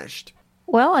has vanished.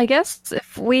 Well, I guess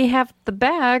if we have the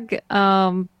bag,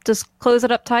 just close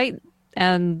it up tight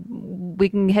and we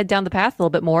can head down the path a little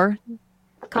bit more.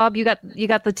 Cobb, you got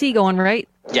the tea going, right?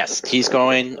 Yes, he's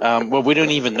going. Well, we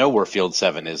don't even know where Field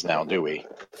 7 is now, do we?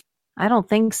 I don't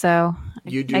think so.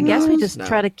 You do I guess we not? just No.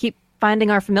 try to keep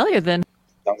finding our familiar then.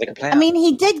 Sounds like a plan. I mean,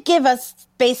 he did give us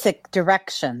basic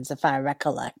directions, if I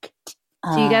recollect.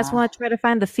 Do you guys want to try to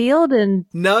find the field? And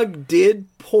Nug did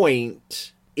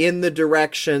point in the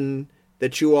direction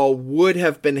that you all would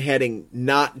have been heading,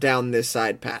 not down this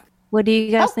side path. what do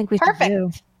you guys think we perfect. should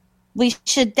do? We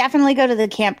should definitely go to the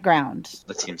campground.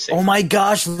 That seems safe. Oh my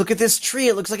gosh! Look at this tree.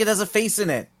 It looks like it has a face in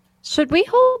it. Should we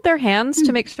hold their hands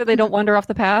to make sure they don't wander off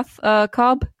the path,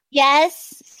 Cobb?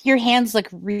 Yes, your hands look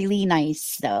really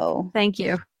nice, though. Thank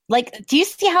you. Like, do you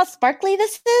see how sparkly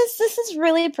this is? This is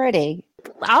really pretty.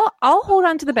 I'll hold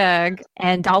on to the bag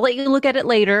and I'll let you look at it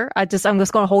later. I'm just going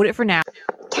to hold it for now.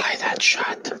 Tie that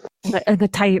shut. I'm going to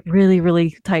tie it really,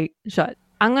 really tight shut.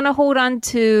 I'm going to hold on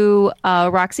to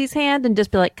Roxy's hand and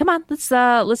just be like, come on,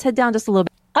 let's head down just a little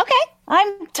bit. Okay,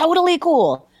 I'm totally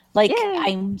cool. Like, Yay.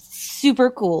 I'm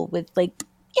super cool with, like,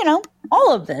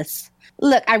 all of this.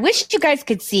 Look, I wish you guys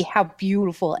could see how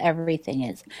beautiful everything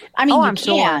is. I mean, Oh, you I'm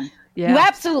sure. can. Yeah. You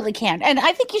absolutely can. And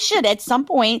I think you should, at some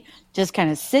point, just kind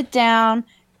of sit down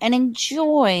and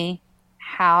enjoy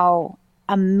how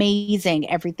amazing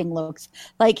everything looks.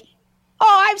 Like,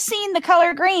 oh, I've seen the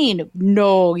color green.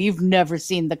 No, you've never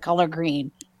seen the color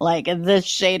green. Like, this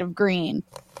shade of green.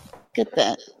 Look at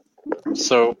that.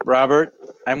 So, Robert,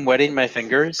 I'm wetting my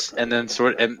fingers and then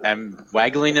I'm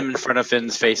waggling them in front of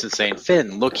Finn's face and saying,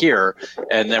 "Finn, look here."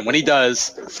 And then when he does,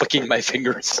 flicking my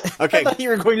fingers. I Okay. thought you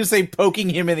were going to say poking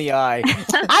him in the eye.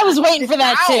 I was waiting for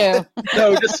that too.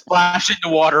 No, just splashing the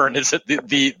water in his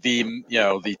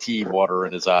the tea water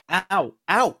in his eye. Ow,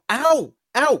 ow, ow,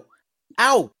 ow,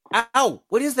 ow, ow.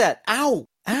 What is that? Ow,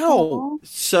 ow.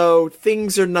 So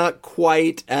things are not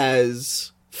quite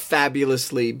as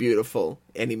fabulously beautiful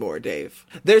anymore, Dave.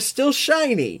 They're still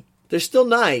shiny. They're still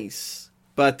nice.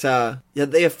 But the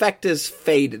effect has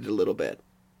faded a little bit.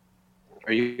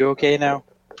 Are you okay now?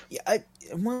 Yeah,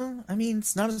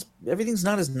 it's not everything's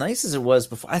not as nice as it was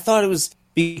before. I thought it was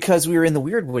because we were in the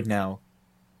Weirdwood now.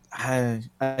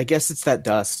 I guess it's that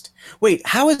dust. Wait,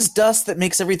 how is dust that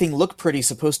makes everything look pretty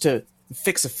supposed to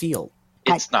fix a field?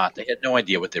 It's not. They had no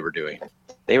idea what they were doing.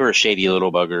 They were shady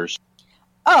little buggers.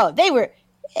 Oh, they were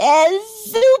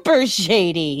super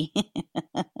shady.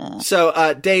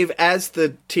 So, Dave, as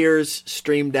the tears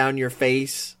stream down your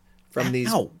face from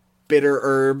these bitter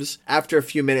herbs, after a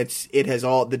few minutes,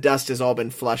 the dust has all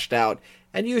been flushed out,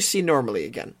 and you see normally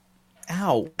again.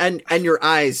 Ow. And your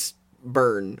eyes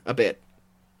burn a bit.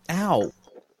 Ow.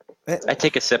 I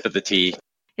take a sip of the tea.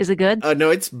 Is it good? No,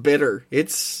 it's bitter.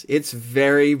 It's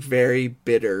very, very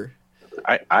bitter.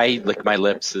 I lick my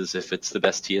lips as if it's the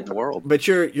best tea in the world. But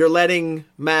you're letting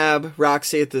Mab,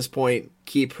 Roxy at this point,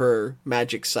 keep her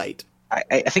magic sight.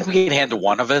 I think we can handle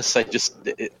one of us.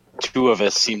 Two of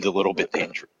us seemed a little bit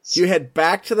dangerous. You head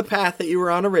back to the path that you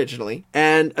were on originally,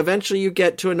 and eventually you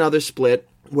get to another split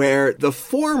where the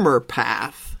former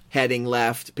path heading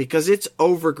left, because it's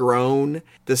overgrown,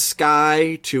 the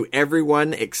sky to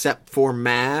everyone except for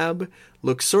Mab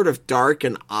looks sort of dark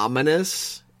and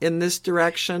ominous in this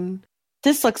direction.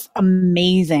 This looks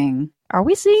amazing. Are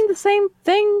we seeing the same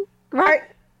thing? Right?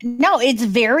 No, it's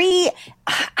very,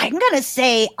 I'm going to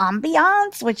say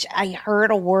ambiance, which I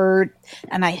heard a word,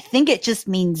 and I think it just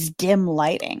means dim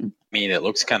lighting. I mean, it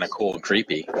looks kind of cool and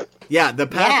creepy. Yeah, the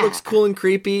path looks cool and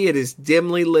creepy. It is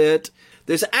dimly lit.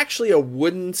 There's actually a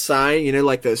wooden sign,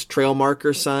 like those trail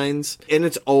marker signs, and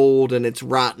it's old and it's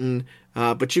rotten,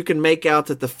 but you can make out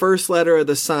that the first letter of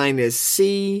the sign is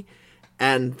C,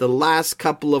 and the last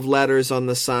couple of letters on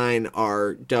the sign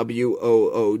are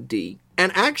WOOD.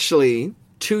 And actually,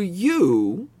 to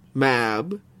you,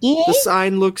 Mab, the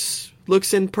sign looks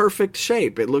in perfect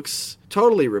shape. It looks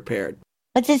totally repaired.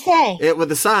 What's it say?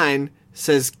 The sign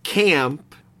says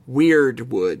Camp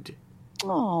Weirdwood.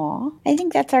 Oh, I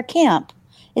think that's our camp.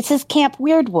 It says Camp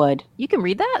Weirdwood. You can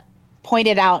read that?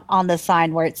 Pointed out on the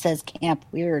sign where it says Camp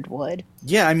Weirdwood.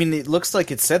 Yeah, I mean, it looks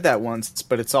like it said that once,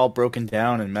 but it's all broken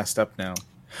down and messed up now.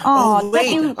 Oh,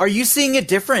 wait, are you seeing it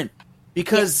different?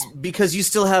 Because you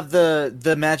still have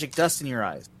the magic dust in your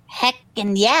eyes.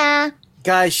 Heckin' yeah.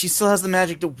 Guys, she still has the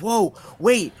magic Whoa,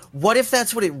 wait, what if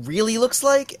that's what it really looks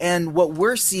like, and what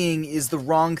we're seeing is the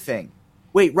wrong thing?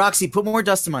 Wait, Roxy, put more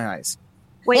dust in my eyes.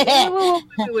 Wait. No.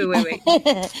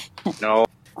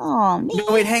 Oh, man. No,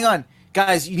 wait, hang on.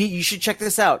 Guys, you should check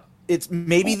this out.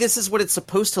 Maybe this is what it's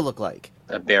supposed to look like.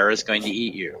 A bear is going to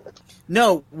eat you.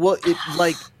 No, well,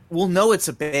 we'll know it's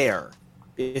a bear.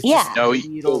 It's No,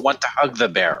 you'll want to hug the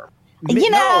bear.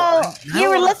 You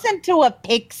were listening to a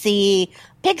pixie.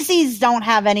 Pixies don't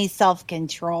have any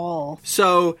self-control.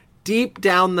 So, deep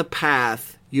down the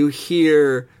path, you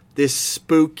hear this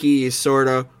spooky sort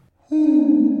of...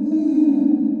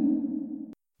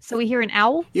 So we hear an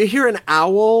owl? You hear an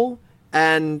owl,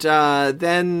 and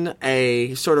then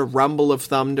a sort of rumble of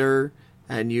thunder,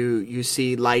 and you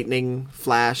see lightning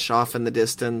flash off in the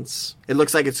distance. It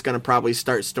looks like it's going to probably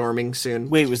start storming soon.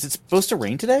 Wait, was it supposed to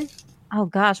rain today? Oh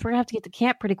gosh, we're going to have to get to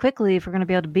camp pretty quickly if we're going to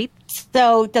be able to beat.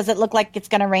 So, does it look like it's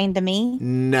going to rain to me?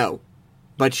 No.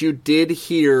 But you did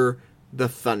hear the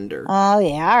thunder. Oh,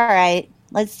 yeah. All right.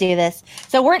 Let's do this.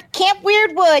 So, we're at Camp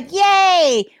Weirdwood.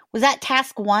 Yay! Was that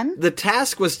task 1? The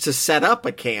task was to set up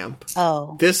a camp.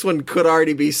 Oh. This one could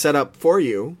already be set up for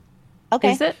you.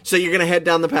 Okay. Is it? So you're going to head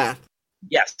down the path.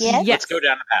 Yes. Yes. Let's go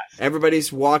down the path.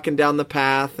 Everybody's walking down the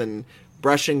path and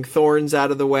brushing thorns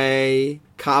out of the way,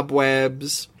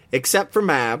 cobwebs. Except for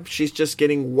Mab, she's just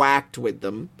getting whacked with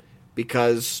them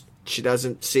because she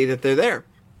doesn't see that they're there.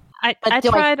 I do I try to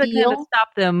kind of feel-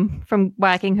 stop them from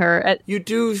whacking her. You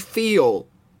do feel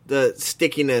the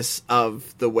stickiness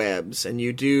of the webs, and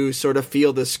you do sort of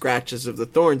feel the scratches of the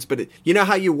thorns, but you know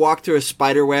how you walk through a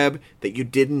spider web that you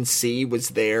didn't see was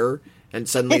there, and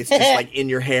suddenly it's just like in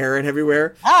your hair and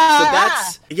everywhere?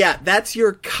 So that's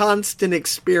your constant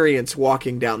experience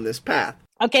walking down this path.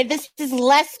 Okay, this is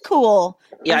less cool.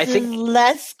 Yeah, This I think is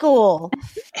less cool.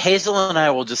 Hazel and I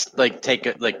will just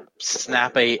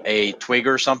snap a twig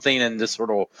or something and just sort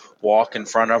of walk in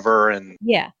front of her and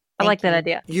Yeah, I like that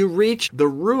idea. You reach the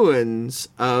ruins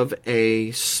of a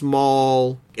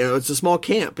small, it's a small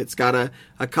camp. It's got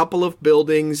a couple of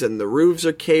buildings and the roofs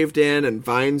are caved in and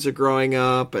vines are growing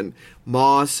up and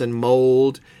moss and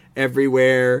mold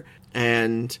everywhere.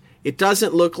 And it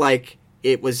doesn't look like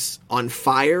it was on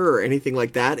fire or anything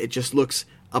like that. It just looks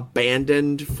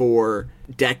abandoned for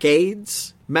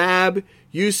decades. Mab,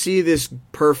 you see this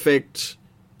perfect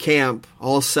camp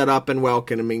all set up and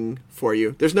welcoming for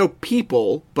you. There's no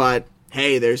people, but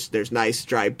hey, there's nice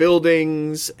dry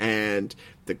buildings and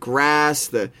the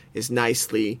grass is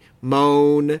nicely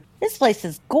mown. This place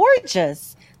is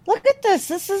gorgeous. Look at this.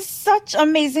 This is such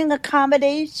amazing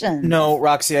accommodation. No,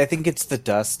 Roxy, I think it's the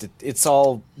dust. It's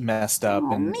all messed up,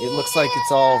 and it looks like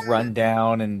it's all run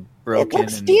down and broken. It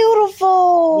looks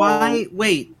beautiful. Why?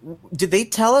 Wait, did they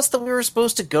tell us that we were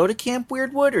supposed to go to Camp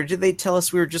Weirdwood, or did they tell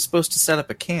us we were just supposed to set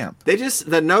up a camp?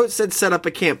 The note said set up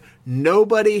a camp.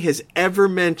 Nobody has ever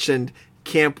mentioned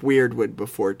Camp Weirdwood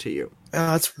before to you.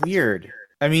 Oh, that's weird.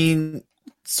 I mean,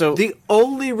 so the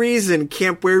only reason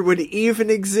Camp Weirdwood even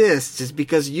exists is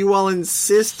because you all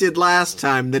insisted last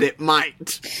time that it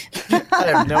might. I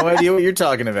have no idea what you're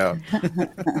talking about.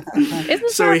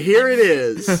 So here it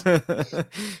is.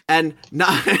 And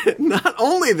not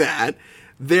only that,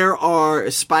 there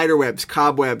are spiderwebs,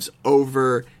 cobwebs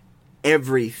over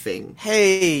everything.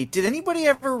 Hey, did anybody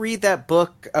ever read that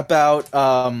book about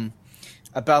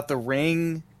the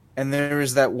ring? And there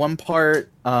was that one part.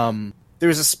 There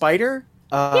was a spider.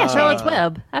 Yeah, Charlotte's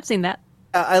Web. I've seen that.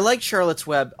 I like Charlotte's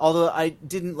Web, although I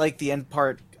didn't like the end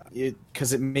part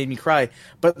because it made me cry.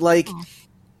 But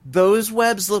those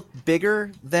webs look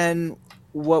bigger than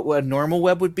what a normal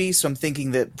web would be. So I'm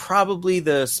thinking that probably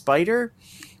the spider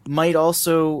might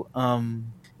also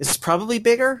is probably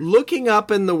bigger. Looking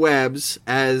up in the webs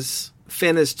as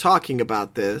Finn is talking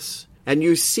about this, and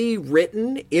you see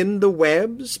written in the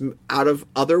webs out of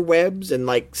other webs and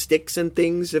like sticks and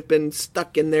things have been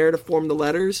stuck in there to form the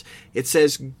letters. It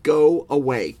says, "Go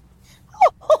away."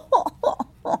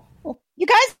 You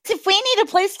guys, if we need a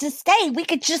place to stay, we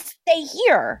could just stay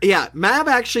here. Yeah, Mab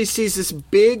actually sees this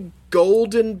big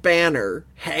golden banner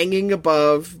hanging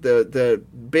above the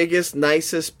biggest,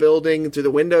 nicest building. Through the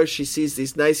window, she sees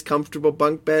these nice, comfortable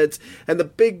bunk beds, and the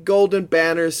big golden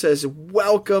banner says,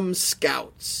 "Welcome,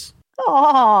 Scouts."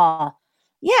 Aw.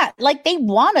 Yeah, like they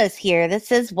want us here. That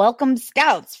says welcome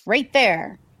scouts right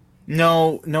there.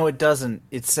 No, it doesn't.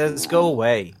 It says go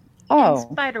away. Oh.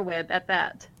 Spiderweb at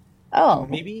that. Oh.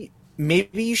 Maybe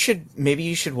you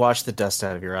should wash the dust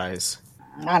out of your eyes.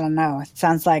 I don't know. It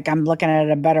sounds like I'm looking at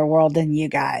a better world than you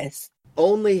guys.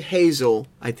 Only Hazel,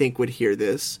 I think, would hear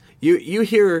this. You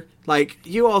hear, like,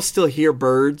 you all still hear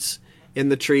birds in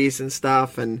the trees and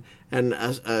stuff, and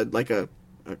like a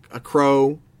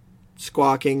crow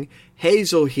squawking.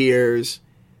 Hazel hears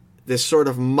this sort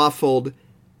of muffled,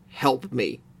 "Help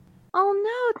me."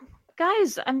 Oh no,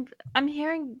 guys! I'm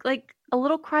hearing like a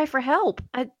little cry for help.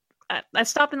 I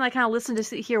stopped and I kind of listened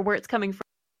to hear where it's coming from.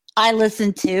 I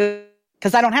listen too,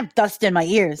 because I don't have dust in my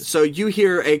ears. So you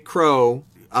hear a crow,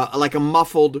 like a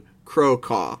muffled crow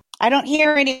caw. I don't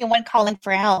hear anyone calling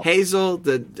for help. Hazel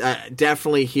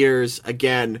definitely hears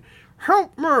again,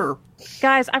 "Help me."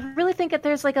 Guys, I really think that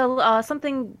there's like a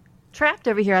something trapped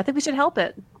over here. I think we should help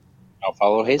it. I'll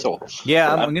follow Hazel.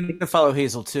 Yeah, I'm going to follow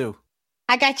Hazel too.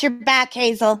 I got your back,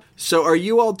 Hazel. So are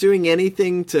you all doing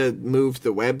anything to move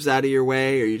the webs out of your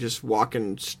way, or are you just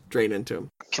walking straight into them?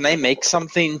 Can I make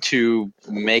something to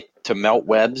melt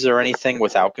webs or anything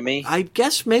with alchemy? I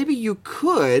guess maybe you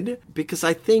could, because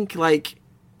I think, like,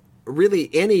 really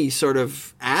any sort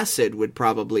of acid would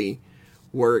probably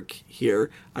work here.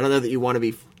 I don't know that you want to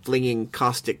be flinging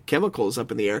caustic chemicals up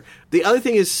in the air. The other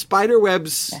thing is spider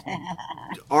webs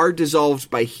are dissolved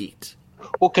by heat.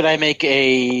 Well, could I make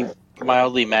a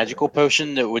mildly magical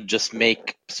potion that would just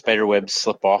make spider webs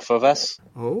slip off of us?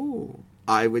 Oh,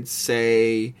 I would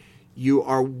say you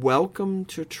are welcome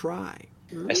to try.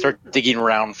 I start digging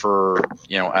around for,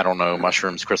 I don't know,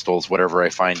 mushrooms, crystals, whatever I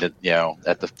find at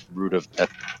the root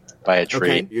by a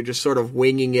tree. Okay, you're just sort of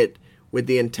winging it with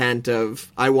the intent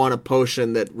of, I want a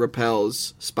potion that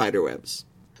repels spiderwebs.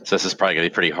 So this is probably going to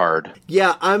be pretty hard.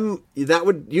 Yeah,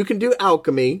 you can do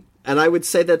alchemy, and I would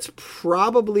say that's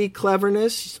probably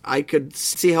cleverness. I could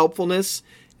see helpfulness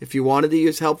if you wanted to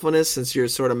use helpfulness, since you're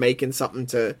sort of making something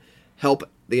to help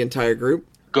the entire group.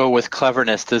 go with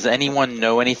cleverness. Does anyone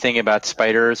know anything about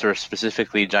spiders, or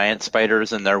specifically giant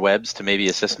spiders and their webs, to maybe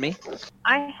assist me?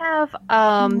 I have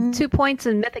 2 points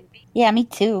in Mythic Beast. Yeah, me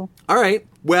too. All right.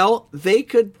 Well, they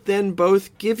could then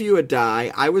both give you a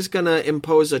die. I was going to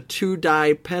impose a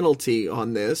 2-die penalty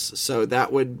on this, so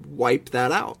that would wipe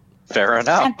that out. Fair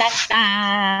enough. Dun,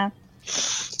 dun, dun.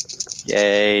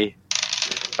 Yay.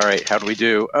 All right, how do we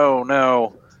do? Oh,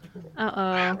 no.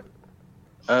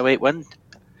 Wait, when?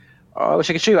 Oh, I wish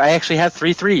I could shoot. I actually have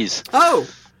 3 threes. Oh,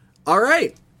 all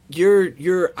right. You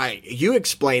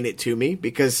explain it to me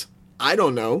because I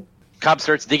don't know. Cobb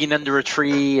starts digging under a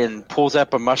tree and pulls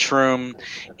up a mushroom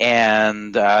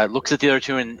and looks at the other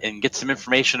two and gets some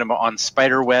information on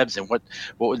spider webs and what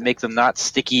would make them not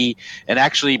sticky, and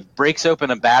actually breaks open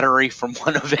a battery from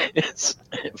one of his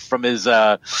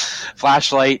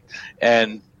flashlight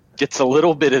and gets a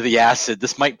little bit of the acid.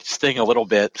 This might sting a little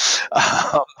bit.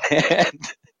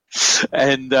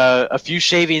 And a few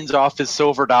shavings off his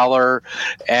silver dollar,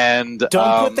 and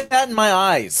Don't put that in my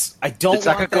eyes. I don't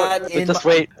want that in Just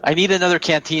wait. I need another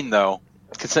canteen, though,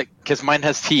 because mine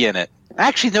has tea in it.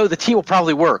 Actually, no, the tea will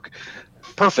probably work.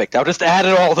 Perfect. I'll just add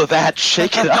it all to that,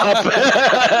 shake it up.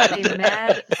 A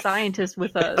mad scientist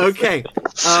with us. Okay.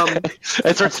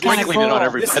 And start sprinkling it on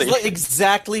everybody. This is like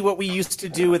exactly what we used to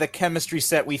do with a chemistry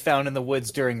set we found in the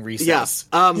woods during recess. Yes.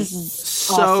 This is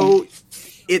So awesome.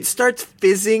 it starts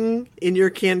fizzing in your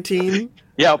canteen.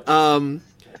 Yep. Now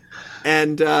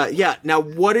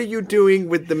what are you doing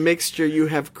with the mixture you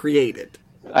have created?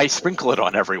 I sprinkle it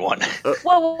on everyone.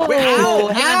 Whoa.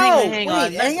 Hang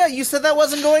on. Hang on. You said that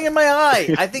wasn't going in my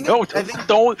eye. I think. No,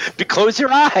 don't. Close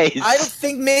your eyes. I don't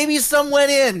think maybe some went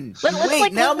in.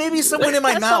 Maybe some went in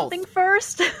my Test mouth. something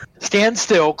first. Stand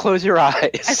still. Close your I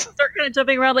eyes. start kind of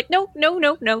jumping around like, no,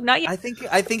 not yet. I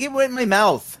think it went in my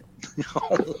mouth.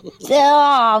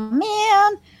 Oh,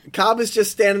 man. Cobb is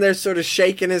just standing there sort of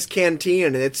shaking his canteen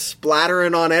and it's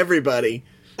splattering on everybody.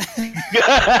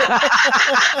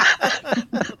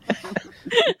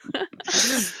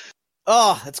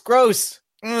 Oh, that's gross.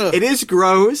 Ugh. It is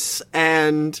gross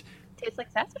and Tastes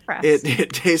like sassafras.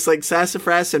 it tastes like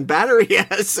sassafras and battery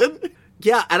acid.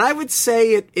 Yeah, and I would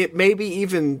say it maybe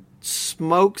even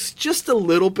smokes just a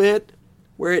little bit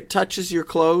where it touches your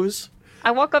clothes.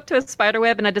 I walk up to a spider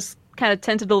web and I just kind of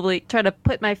tentatively try to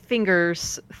put my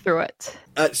fingers through it.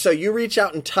 So you reach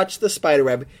out and touch the spider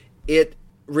web. It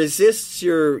resists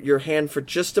your hand for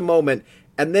just a moment,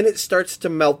 and then it starts to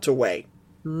melt away.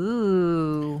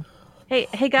 Ooh.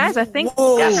 Hey guys, I think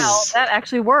Whoa. that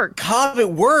actually worked. Cobb,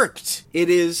 it worked. It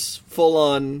is full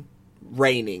on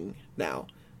raining now.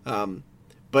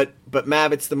 But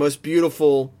Mav, it's the most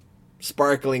beautiful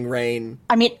sparkling rain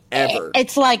I mean, ever.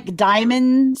 it's like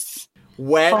diamonds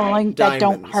Wet falling that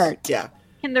diamonds. don't hurt. Yeah.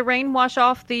 Can the rain wash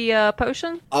off the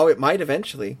potion? Oh, it might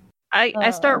eventually. I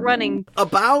start running.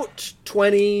 About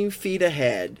 20 feet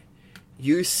ahead,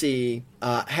 you see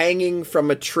hanging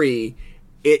from a tree.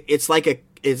 It's like a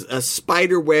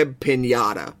spider web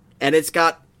pinata, and it's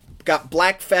got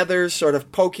black feathers sort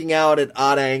of poking out at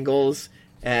odd angles,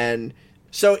 and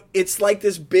so it's like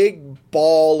this big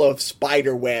ball of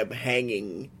spider web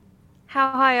hanging.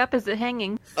 How high up is it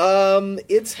hanging?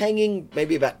 It's hanging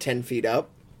maybe about 10 feet up,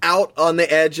 out on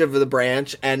the edge of the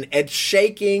branch, and it's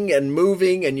shaking and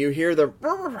moving, and you hear the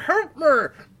help me,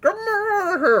 come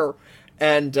here,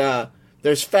 and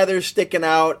there's feathers sticking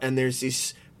out, and there's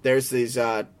these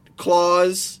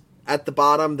claws at the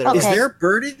bottom. That Okay. Is there a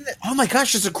bird in there? Oh my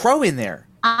gosh, there's a crow in there.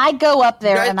 I go up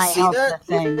there You guys and I see help that? the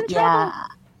thing. Yeah.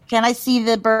 Can I see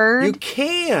the bird? You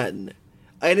can,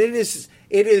 and it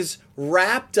is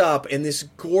wrapped up in this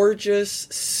gorgeous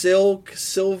silk,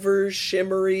 silver,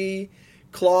 shimmery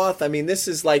cloth. I mean, this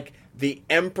is like the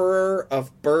emperor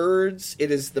of birds.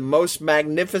 It is the most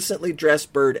magnificently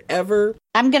dressed bird ever.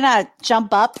 I'm going to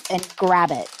jump up and grab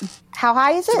it. How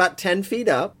high is It's it? about 10 feet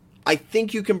up. I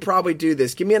think you can probably do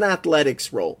this. Give me an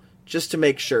athletics roll just to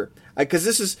make sure, because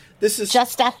this is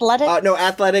Just athletic? no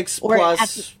athletics Or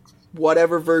plus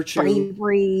whatever virtue.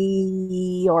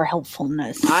 Bravery or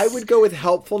helpfulness? I would go with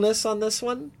helpfulness on this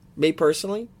one. Me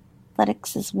personally.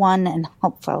 Athletics is 1 and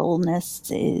helpfulness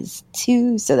is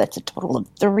 2, so that's a total of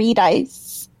 3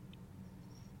 dice.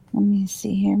 Let me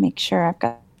see here, make sure I've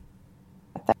got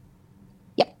that.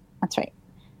 Yep, that's right.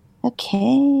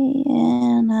 Okay,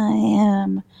 and I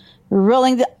am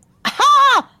rolling the...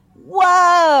 Ha!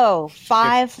 Whoa!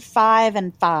 5, 5,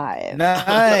 and 5.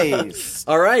 Nice.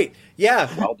 All right. Yeah.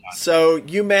 Well done. So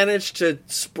you managed to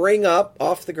spring up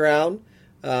off the ground,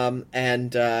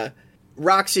 and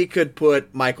Roxy could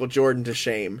put Michael Jordan to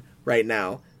shame right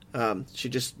now. She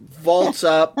just vaults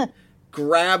up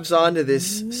grabs onto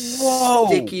this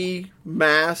sticky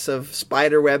mass of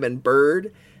spiderweb and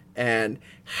bird and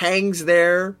hangs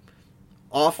there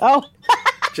off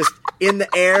just in the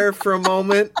air for a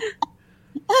moment.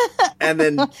 And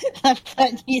then I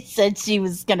thought you said she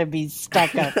was going to be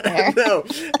stuck up there. no,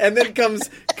 and then comes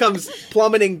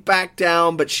plummeting back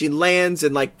down, but she lands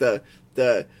in like the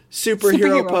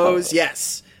superhero pose.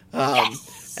 Yes.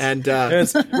 Yes. And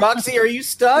Roxy, are you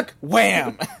stuck?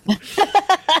 Wham!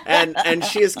 and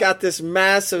she has got this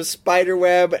massive spider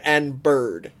web and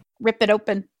bird. Rip it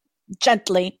open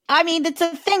gently. I mean, it's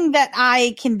a thing that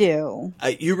I can do.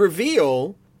 You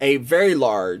reveal a very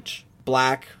large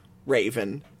black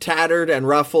raven, tattered and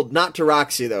ruffled. Not to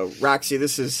Roxy though. Roxy,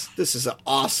 this is an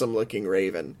awesome looking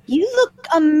raven. You look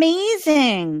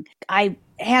amazing. I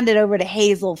hand it over to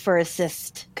Hazel for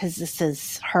assist because this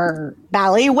is her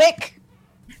ballywick.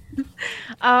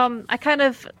 I kind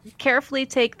of carefully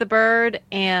take the bird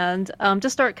and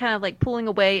just start kind of like pulling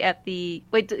away at the.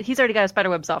 Wait, he's already got his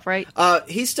spiderwebs off, right?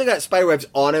 He's still got spiderwebs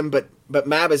on him, but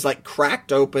Mab has like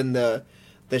cracked open the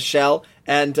shell,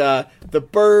 and the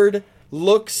bird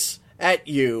looks at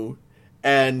you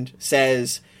and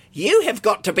says, "You have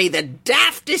got to be the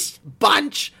daftest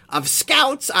bunch of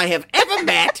scouts I have ever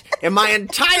met in my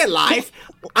entire life.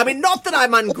 I mean, not that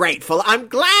I'm ungrateful. I'm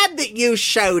glad that you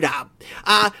showed up.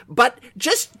 But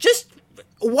just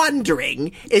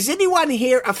wondering, is anyone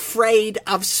here afraid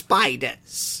of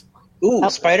spiders?" Ooh,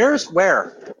 spiders?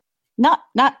 Where? Not,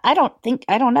 I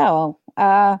don't know.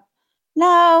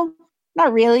 No,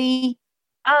 not really.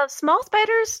 Small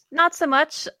spiders, not so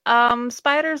much.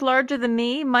 Spiders larger than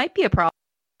me might be a problem.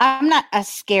 I'm not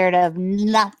scared of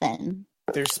nothing.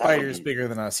 There's spiders bigger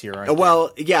than us here, aren't there?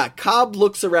 Well, yeah, Cobb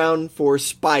looks around for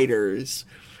spiders.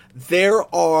 There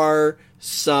are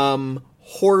some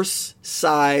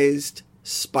horse-sized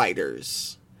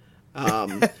spiders.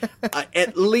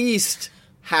 At least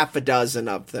half a dozen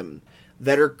of them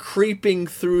that are creeping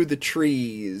through the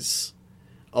trees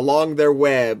along their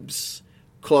webs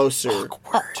closer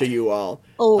to you all.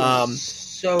 Oh,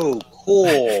 So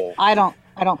cool. I don't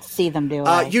see them, do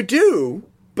I? You do,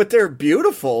 but they're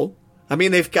beautiful. I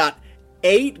mean, they've got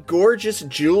 8 gorgeous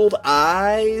jeweled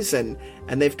eyes, and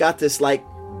they've got this, like,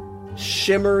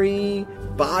 shimmery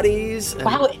bodies. And,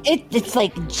 wow, it's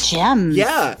like gems.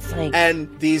 yeah, It's like,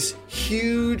 and these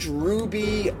huge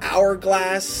ruby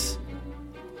hourglass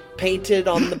painted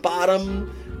on the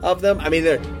bottom of them. I mean,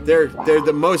 they're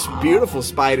the most beautiful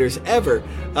spiders ever.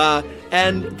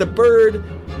 And the bird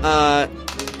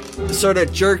sort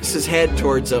of jerks his head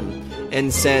towards them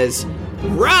and says,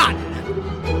 "Run!"